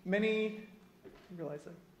many, I realize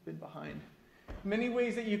I've been behind. Many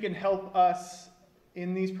ways that you can help us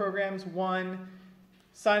in these programs. One,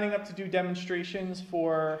 signing up to do demonstrations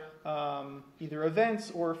for either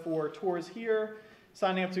events or for tours here,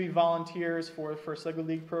 signing up to be volunteers for First Lego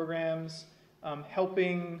League programs,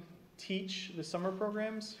 helping teach the summer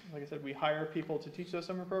programs. Like I said, we hire people to teach those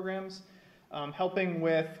summer programs, helping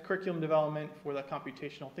with curriculum development for the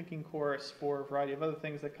computational thinking course, for a variety of other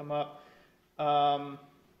things that come up.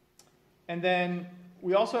 And then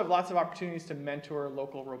we also have lots of opportunities to mentor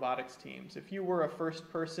local robotics teams. If you were a first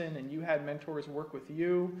person and you had mentors work with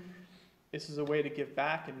you, this is a way to give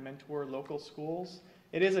back and mentor local schools.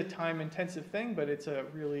 It is a time-intensive thing, but it's a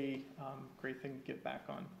really great thing to give back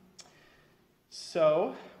on.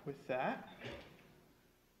 So, with that,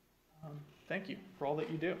 thank you for all that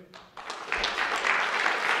you do.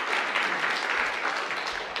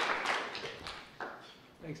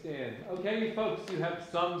 Thanks, Dan. Okay, folks, you have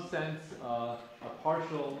some sense, a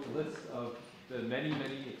partial list of the many,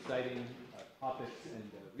 many exciting topics and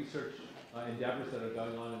research endeavors that are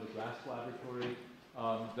going on in the GRASP laboratory.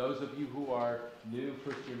 Those of you who are new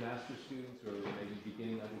first-year master's students or maybe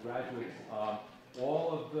beginning undergraduates,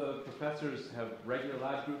 all of the professors have regular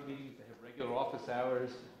lab group meetings, they have regular office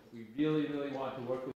hours. We really, really want to work with